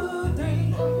 2,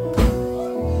 3.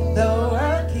 The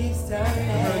world keeps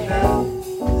turning.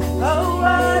 Oh,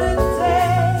 what a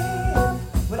day!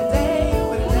 What a day!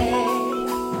 What a day!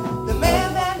 The man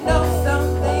that knows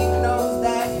something knows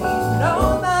that he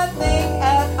knows nothing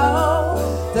at all.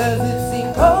 Does it seem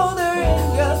colder in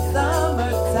your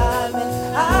summertime and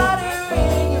hotter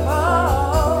in your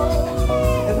fall?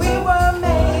 If we were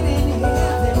made in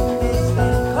his image,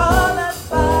 then call us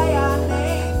by our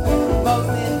name. Most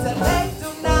intellects do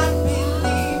not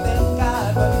believe in God,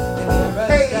 but they hear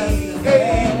us just the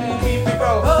same.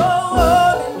 Oh,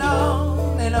 on and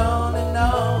on and on and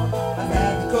on. My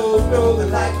happy goes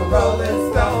rolling like a rolling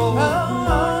stone. Oh,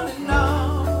 on and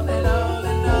on and on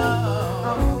and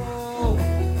on.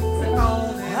 Sing on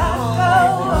and on. I go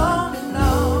on and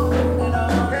on and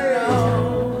on and on.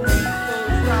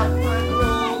 Stop like a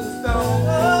rolling stone.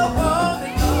 Oh, on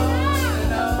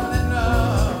and on and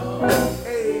on.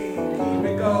 Hey, keep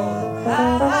it going.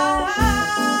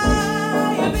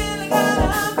 You really got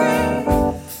hungry,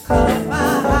 'cause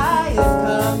my eye is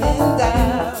coming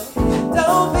down.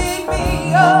 Don't pick me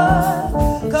up,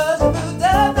 'cause you put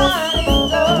the night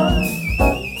indoors.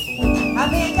 I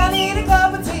think I need a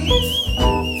cup of tea.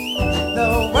 The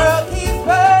world keeps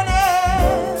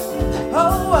burning.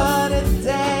 Oh, what a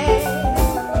day.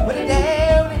 What a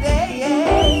day, what a day,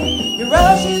 yeah. You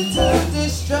rush into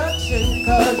destruction,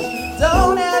 'cause you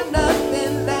don't have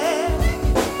nothing left.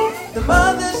 The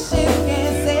mothership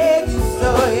can't save you, so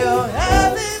your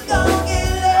heaven's gon' get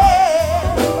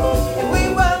left. If we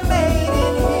were made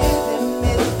in his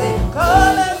image, then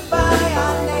call us by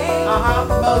our name.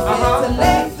 Most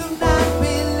intellects do not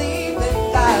believe in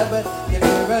God, but they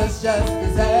fear us just the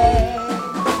same.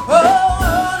 Oh,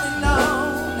 on and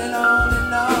on and on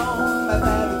and on. My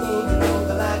baby keeps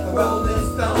moving like a rolling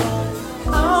stone.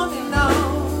 On and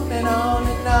on and on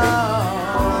and on.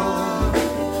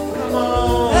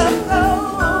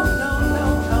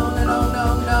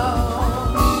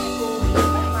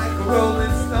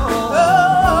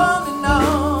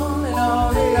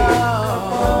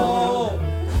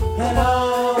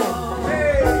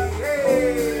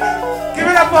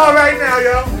 on right now,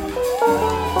 yo.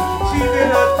 She did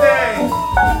her thing.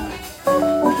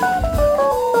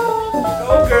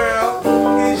 Go, girl.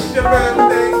 It's your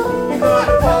birthday. You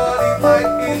gonna party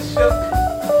like it's your.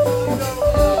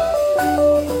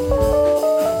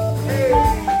 Hey.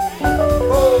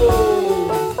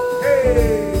 Oh.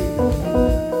 Hey.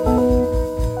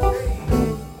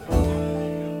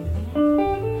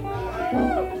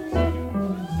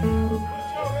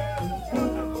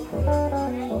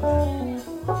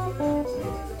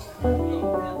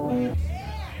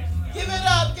 Give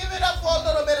it up for a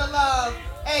little bit of love,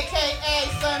 aka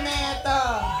Samantha.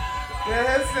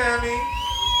 Yes, Sammy.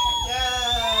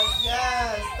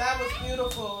 Yes, that was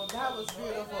beautiful. That was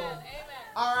beautiful.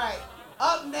 All right,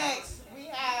 up next we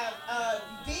have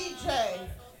DJ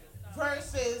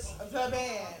versus the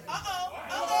band. So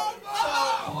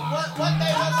what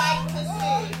they would like to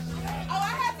see Oh,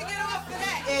 I have to get off for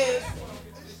that. is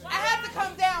I have to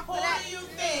come down for who that. do you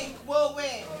think will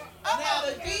win? Now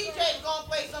the DJ gonna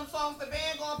play some songs, the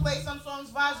band gonna play some songs,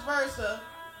 vice versa,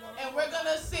 and we're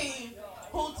gonna see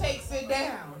who takes it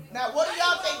down. Now, what do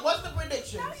y'all think? What's the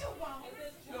predictions?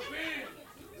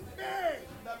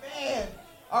 The band.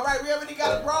 All right, we already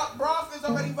got a Broth is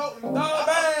already voting. The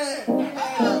band.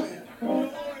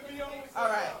 All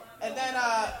right, and then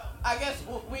I guess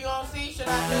we gonna see. Should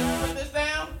I just put this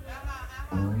down?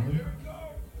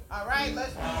 All right,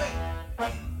 let's do it.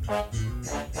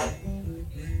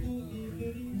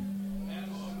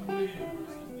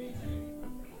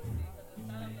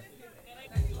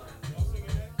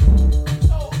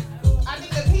 I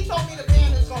think that he told me the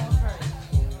band is going first.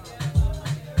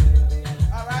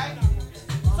 All right.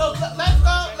 So let's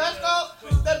go.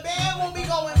 The band will be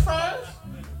going first.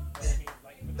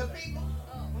 The people.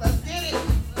 Let's get it.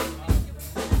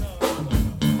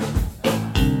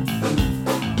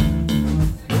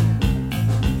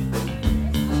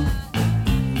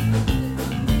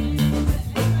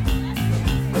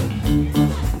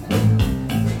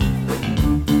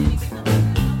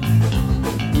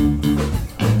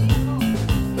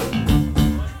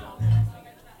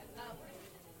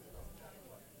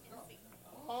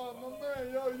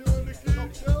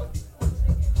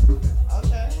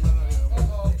 Okay.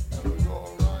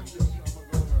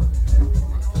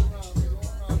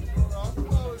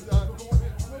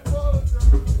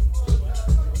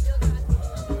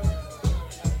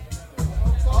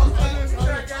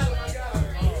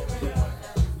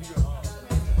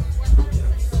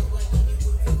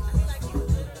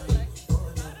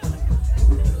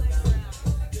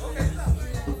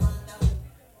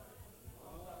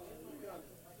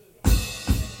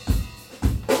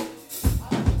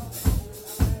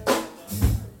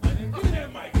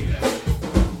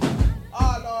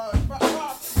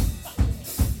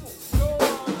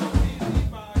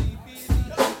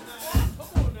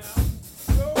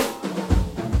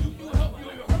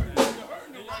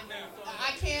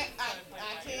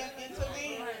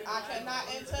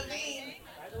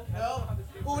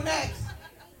 Who next?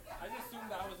 I just assumed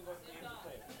that I wasn't going to be able to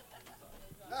play.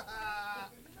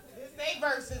 This they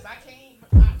verses. I can't.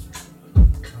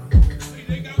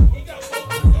 He got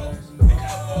vocals. He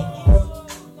got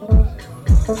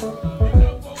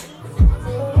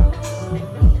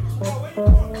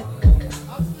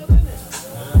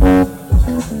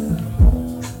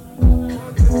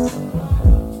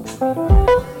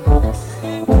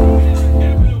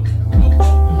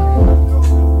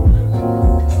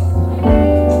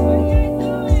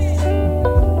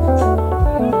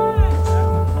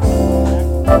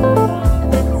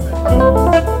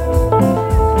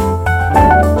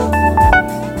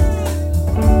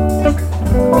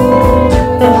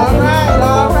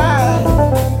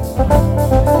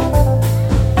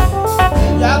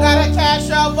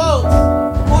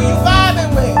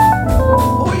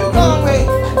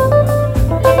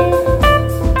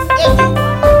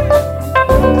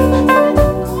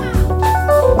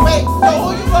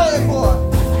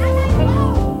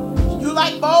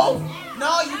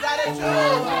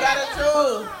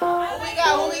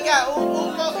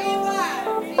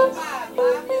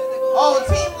Oh,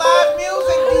 Team Live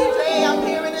Music, DJ. I'm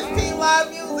hearing this Team Live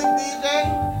Music, DJ.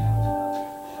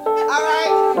 All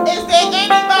right. Is there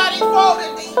anybody for the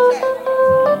DJ?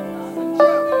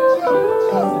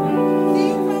 See,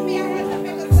 you told me I had to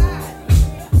pick a side.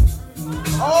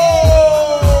 Oh,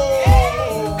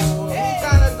 he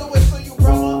trying to do it to you,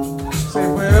 brother. Say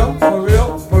for real, for real,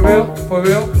 for real, for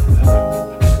real.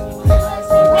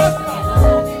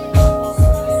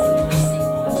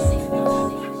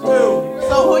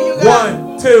 So who you got?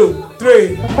 1, 2, 3.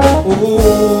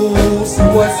 Ooh, see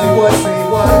what, see what, see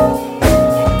what.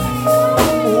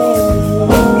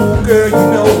 Ooh, girl, you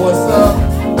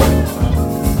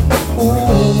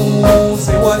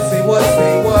Say what, say what,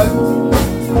 say what?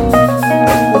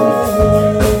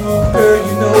 Girl,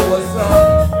 you know what's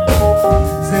up.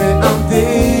 Said I'm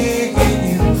digging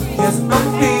you. Yes, I'm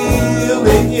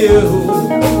feeling you.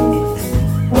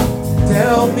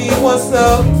 Tell me what's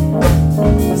up.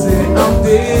 Said I'm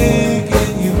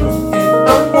digging you and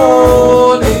I'm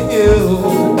wanting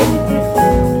you.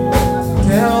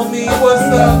 Tell me what's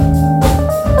up.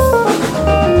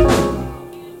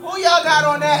 Who y'all got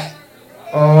on that?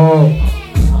 Oh.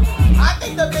 I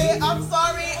think the band, I'm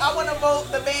sorry, I want to vote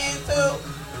the band too.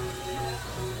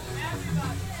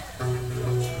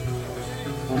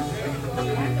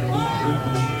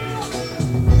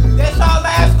 This our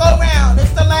last go round. This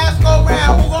the last go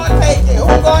round. Who gonna take it? Who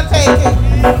gonna take it?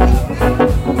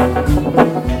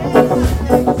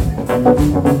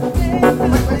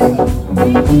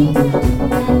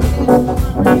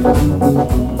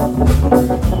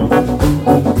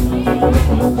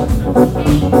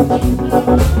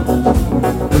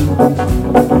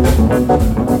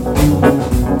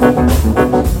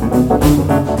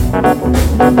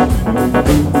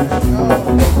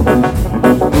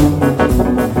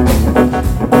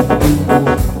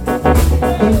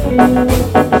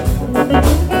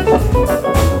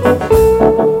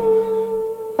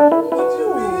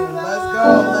 Let's go,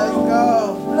 let's go.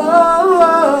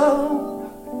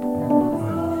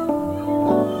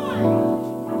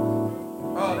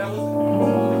 Oh, that was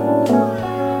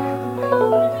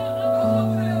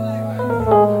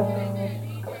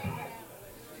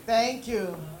Thank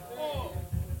you.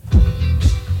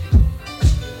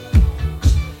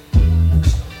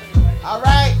 All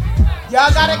right,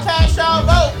 y'all gotta cast y'all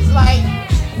votes. Like,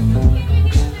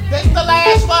 this the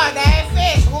last one. That's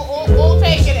it. Who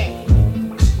taking it?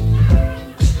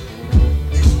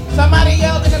 Somebody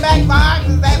yelled in the back, Vibes.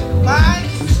 Is that Vibes?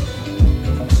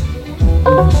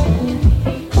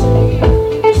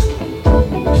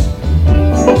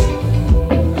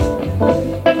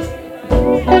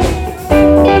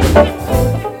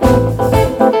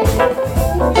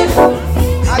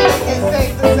 I think it's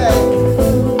safe to say.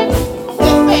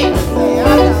 It's safe to say.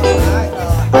 I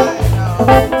know.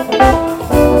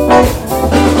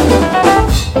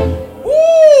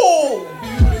 Woo!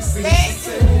 Thank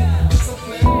you.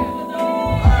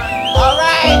 All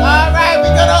right.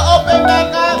 We're gonna open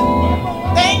back up.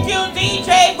 Thank you,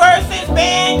 DJ versus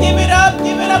band. Give it up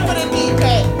for the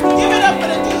DJ. Give it up for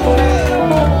the DJ.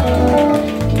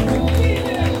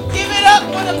 Give it up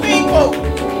for the people.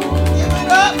 Give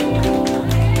it up.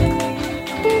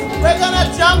 We're gonna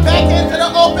jump back into the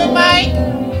open mic.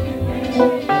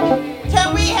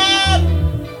 Can we have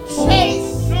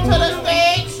Chase to the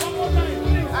stage?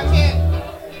 I can't.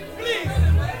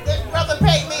 This brother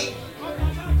paid me.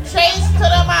 Chase to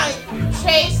the mic.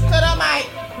 Chase to the mic.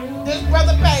 This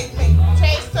brother paid me.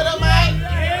 Chase to the mic.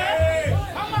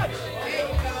 How much?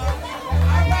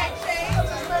 All right,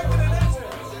 Chase.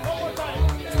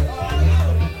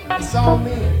 It's on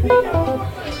me.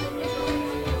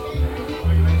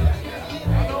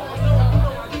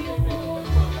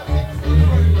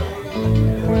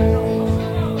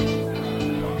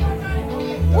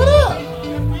 What up?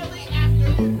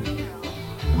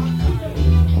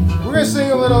 We're gonna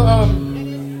sing a little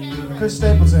Chris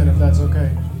Stapleton, if that's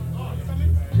okay.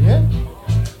 Yeah?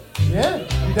 Yeah?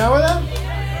 You down with that?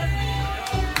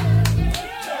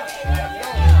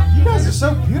 You guys are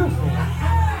so beautiful.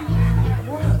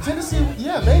 Wow, Tennessee,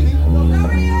 yeah, maybe.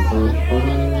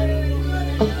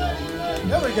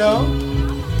 There we go.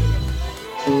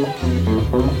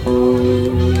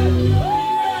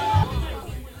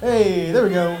 Hey, there we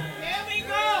go. There we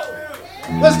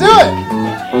go. Let's do it!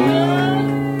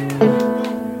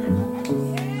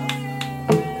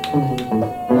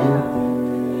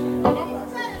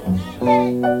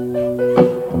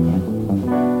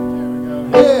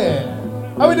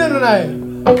 Yeah. How we doing tonight?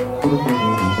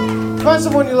 Find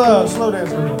someone you love. Slow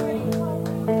dance with me.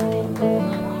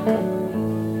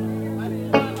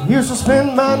 Used to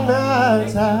spend my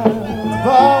nights out at the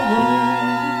ballroom.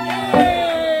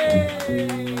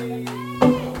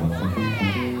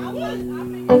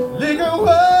 Liquor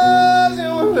was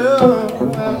your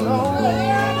love, I know.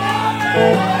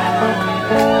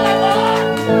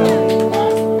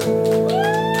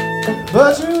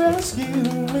 But you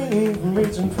rescued me from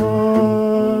reaching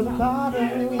for the bottom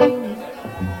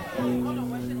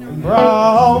and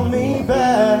brought me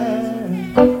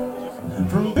back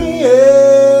from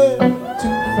being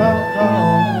too far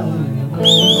gone.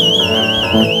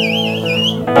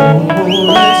 Oh,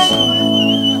 yes.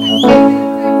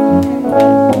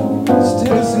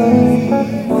 Still see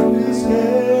the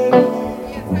sky.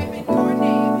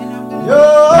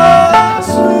 Your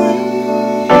sweet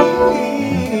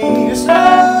smile.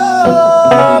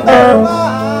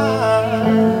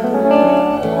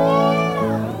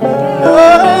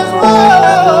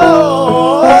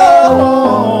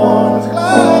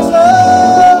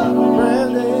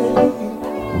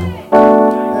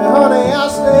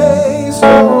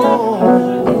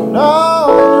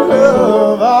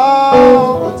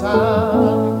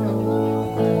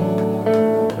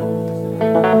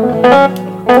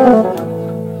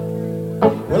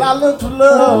 of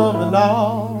love in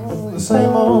all the same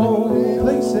old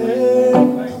places.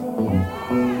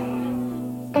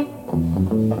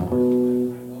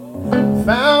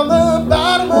 Found the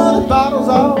bottom of the bottle's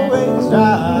always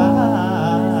dry.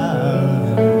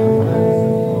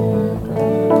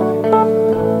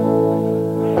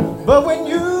 But when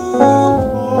you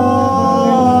poured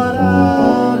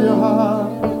out your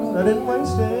heart, I didn't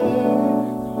waste it.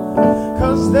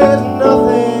 'Cause there's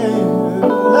nothing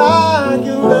like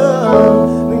your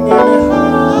love to get me high.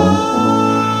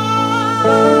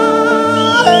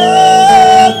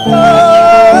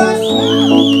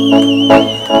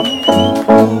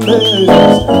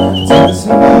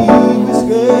 Tennessee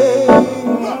whiskey,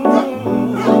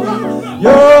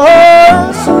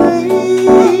 you're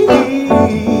sweet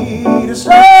as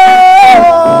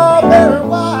strawberry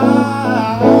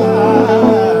wine.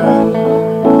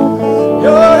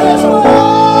 You're as warm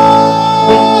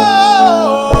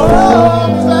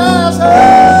as a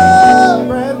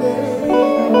brandy.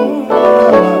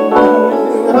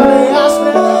 Honey, I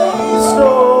stay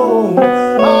stoned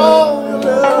on your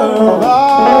love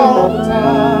all the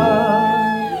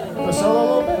time. For so long,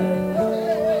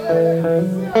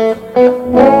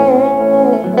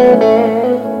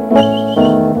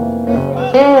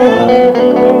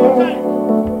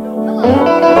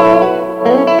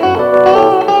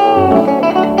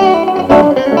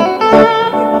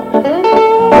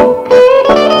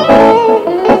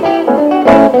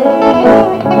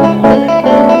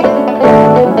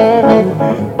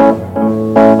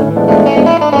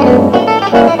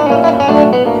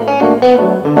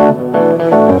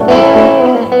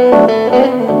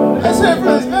 let's hear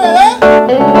for this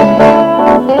man.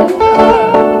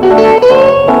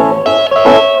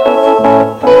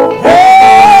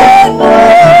 And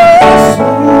you're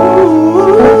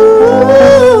smooth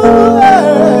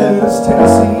as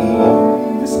Tennessee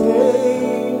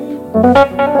whiskey.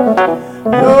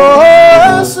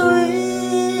 You're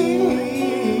sweet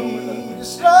as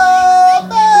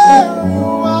strawberry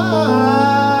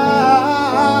wine.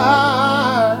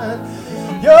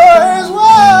 You're as warm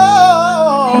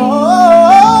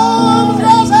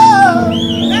as a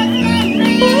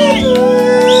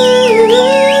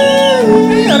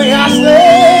honey, I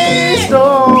stay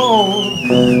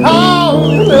stoned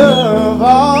on your love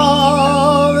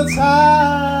all the time.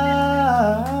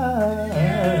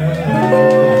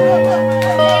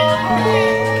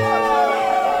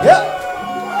 Yep.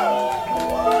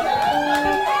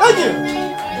 Thank you.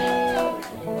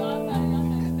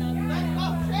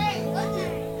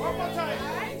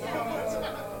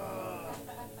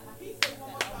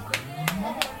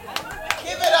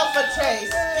 Give it up for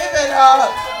Chase. Give it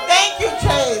up. Thank you,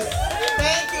 Chase.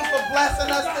 Thank you for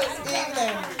blessing us this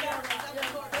evening.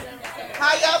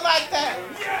 How y'all like that?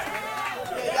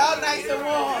 Yeah, y'all nice and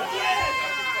warm.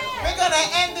 We're going to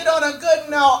end it on a good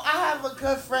note. I have a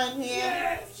good friend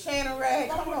here, Shana Ray.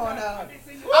 Come on up.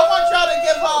 I want y'all to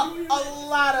give her a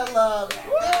lot of love. This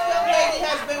young lady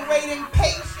has been waiting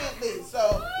patiently.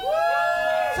 So,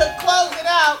 to close it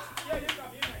out,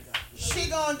 she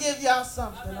gonna give y'all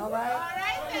something, all right?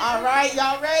 All right,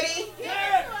 y'all ready?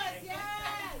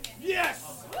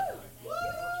 Yes. There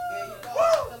you go.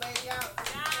 Help the lady out.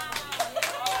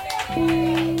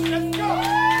 Let's go.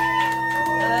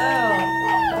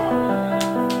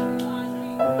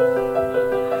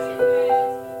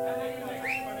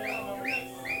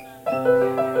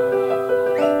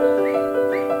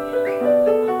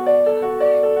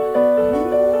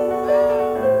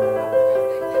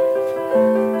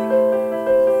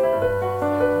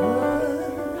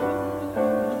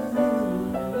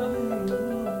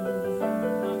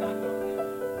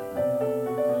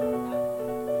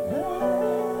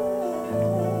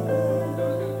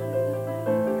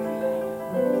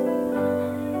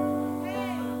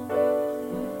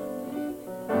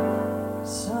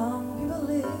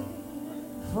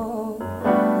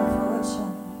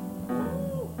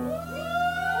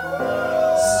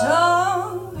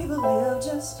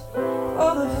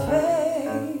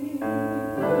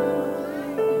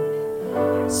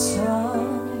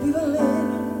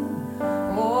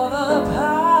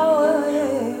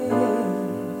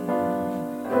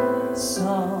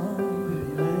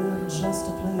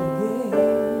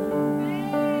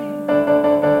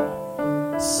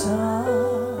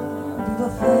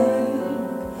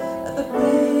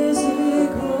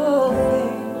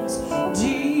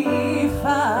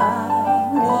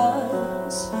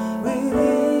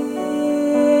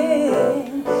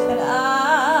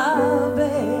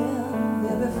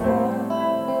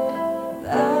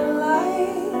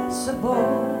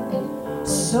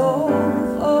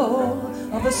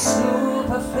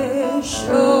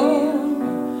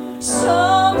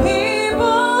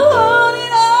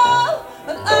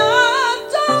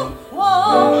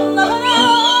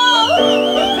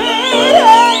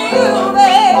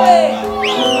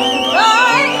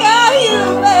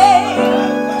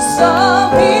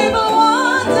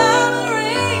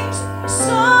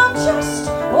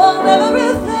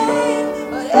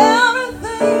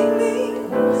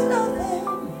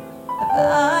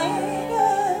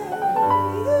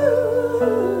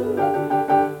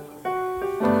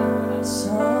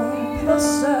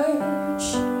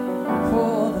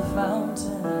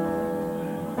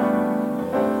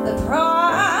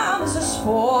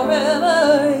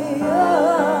 forever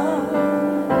young.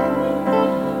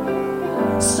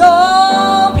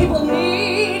 Some people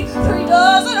need 3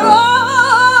 dozen roses,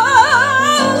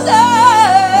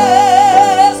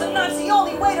 and that's the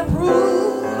only way to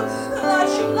prove that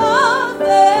you love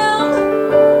them.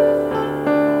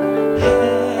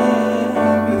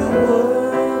 Hand me the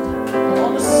world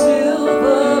on a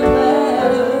silver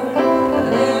platter,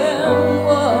 and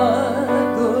what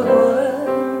good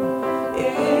would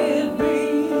it be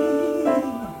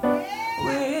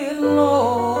with no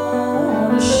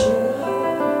one to share,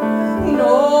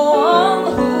 no one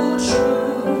who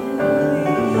truly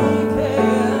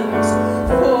cares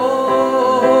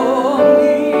for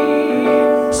me?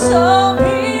 Some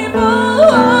people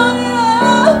want you,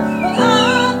 but I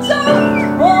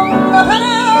don't want nothing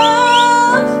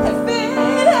else. If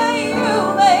it ain't you,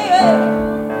 baby,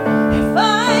 if I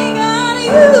ain't got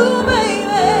you,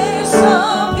 baby.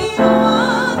 Some people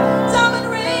want diamond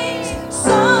rings,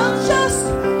 some just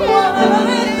want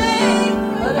everything,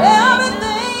 but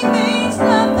everything means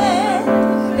nothing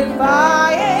if I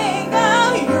ain't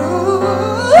got you.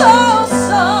 Oh,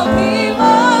 some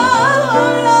people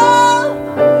want love,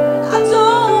 I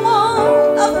don't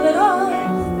want nothing at all.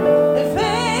 If it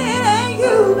ain't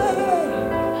you,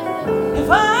 baby, if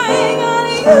I ain't got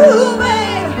you,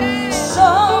 baby.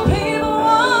 Some people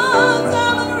want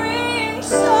diamond rings,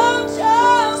 some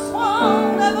just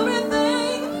want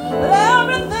everything, but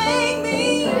everything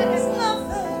means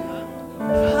nothing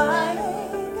if I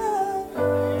ain't got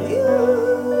you.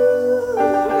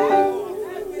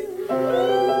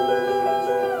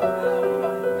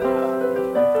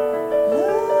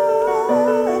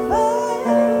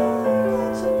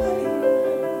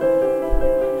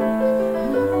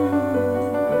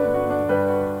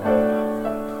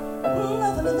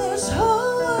 Nothing in this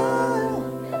whole world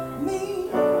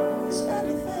means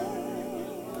anything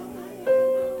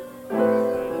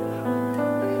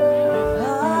if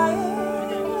I ain't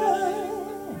got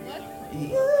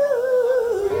you.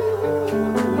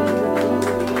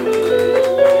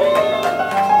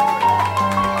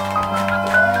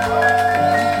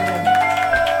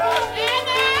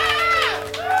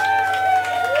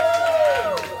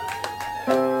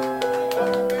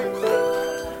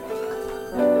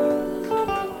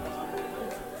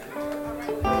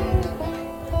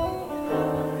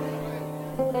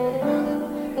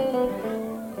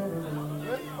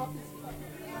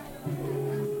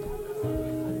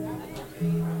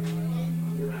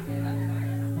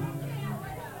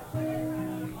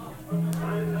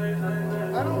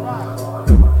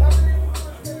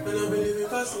 And I've been living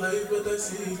fast life, but I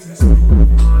see it in slow.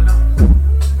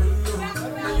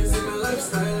 And you see my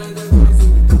lifestyle, and I'm easy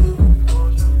to do.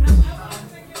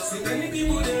 See many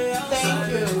people there outside.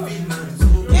 Thank you. they feed my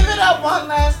soul. Give it up one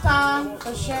last time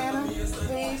for Shanna,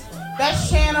 please. That's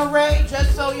Shanna Ray,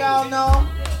 just so y'all know.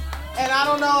 And I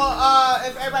don't know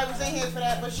if everybody was in here for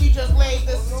that, but she just laid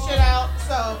this shit out.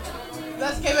 So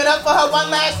let's give it up for her one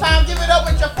last time. Give it up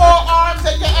with your forearms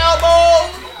and your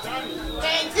elbows.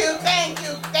 Thank you, thank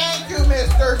you, thank you,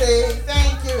 Mr. D.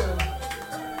 Thank you.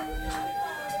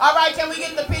 All right, can we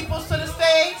get the peoples to the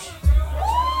stage?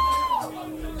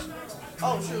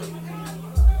 Oh, shoot.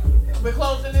 We're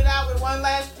closing it out with one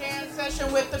last jam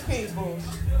session with the peoples.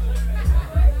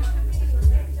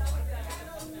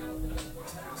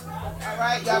 All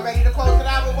right, y'all ready to close it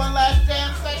out with one last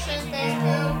jam session? Thank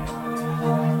you.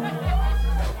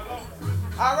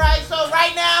 All right, so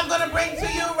right now, I'm going to bring to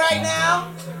you right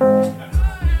now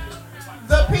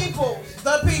the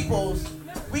peoples.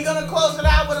 We're going to close it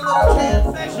out with a little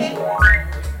jam session.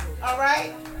 All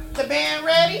right, the band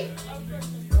ready?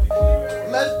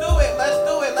 Let's do it,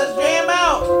 let's jam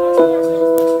out.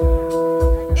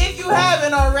 If you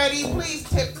haven't already, please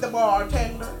tip the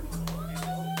bartender.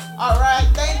 All right,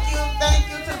 thank you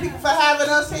to the people for having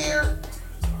us here.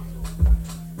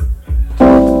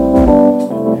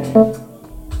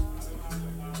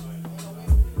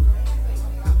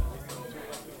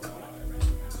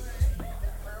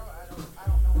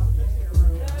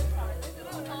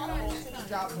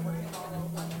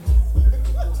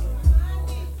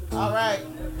 All right.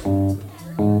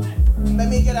 Let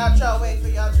me get out y'all way for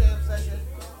y'all jam session.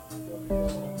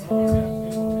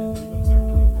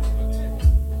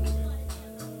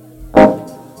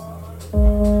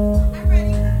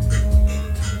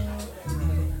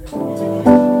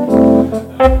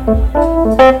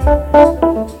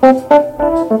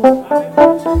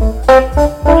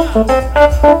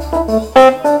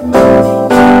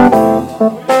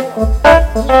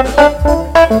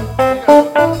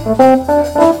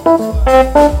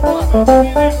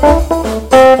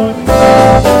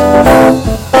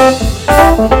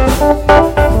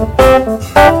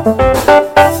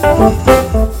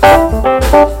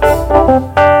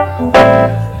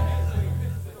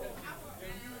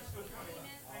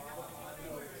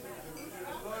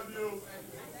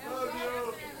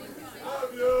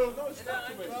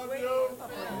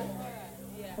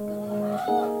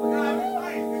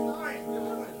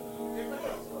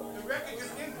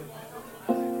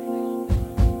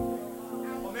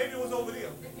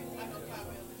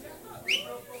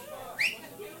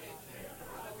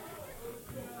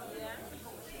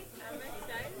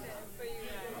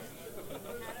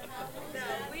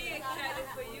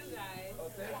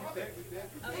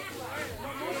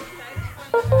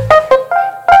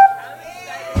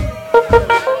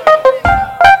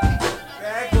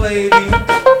 Back lady.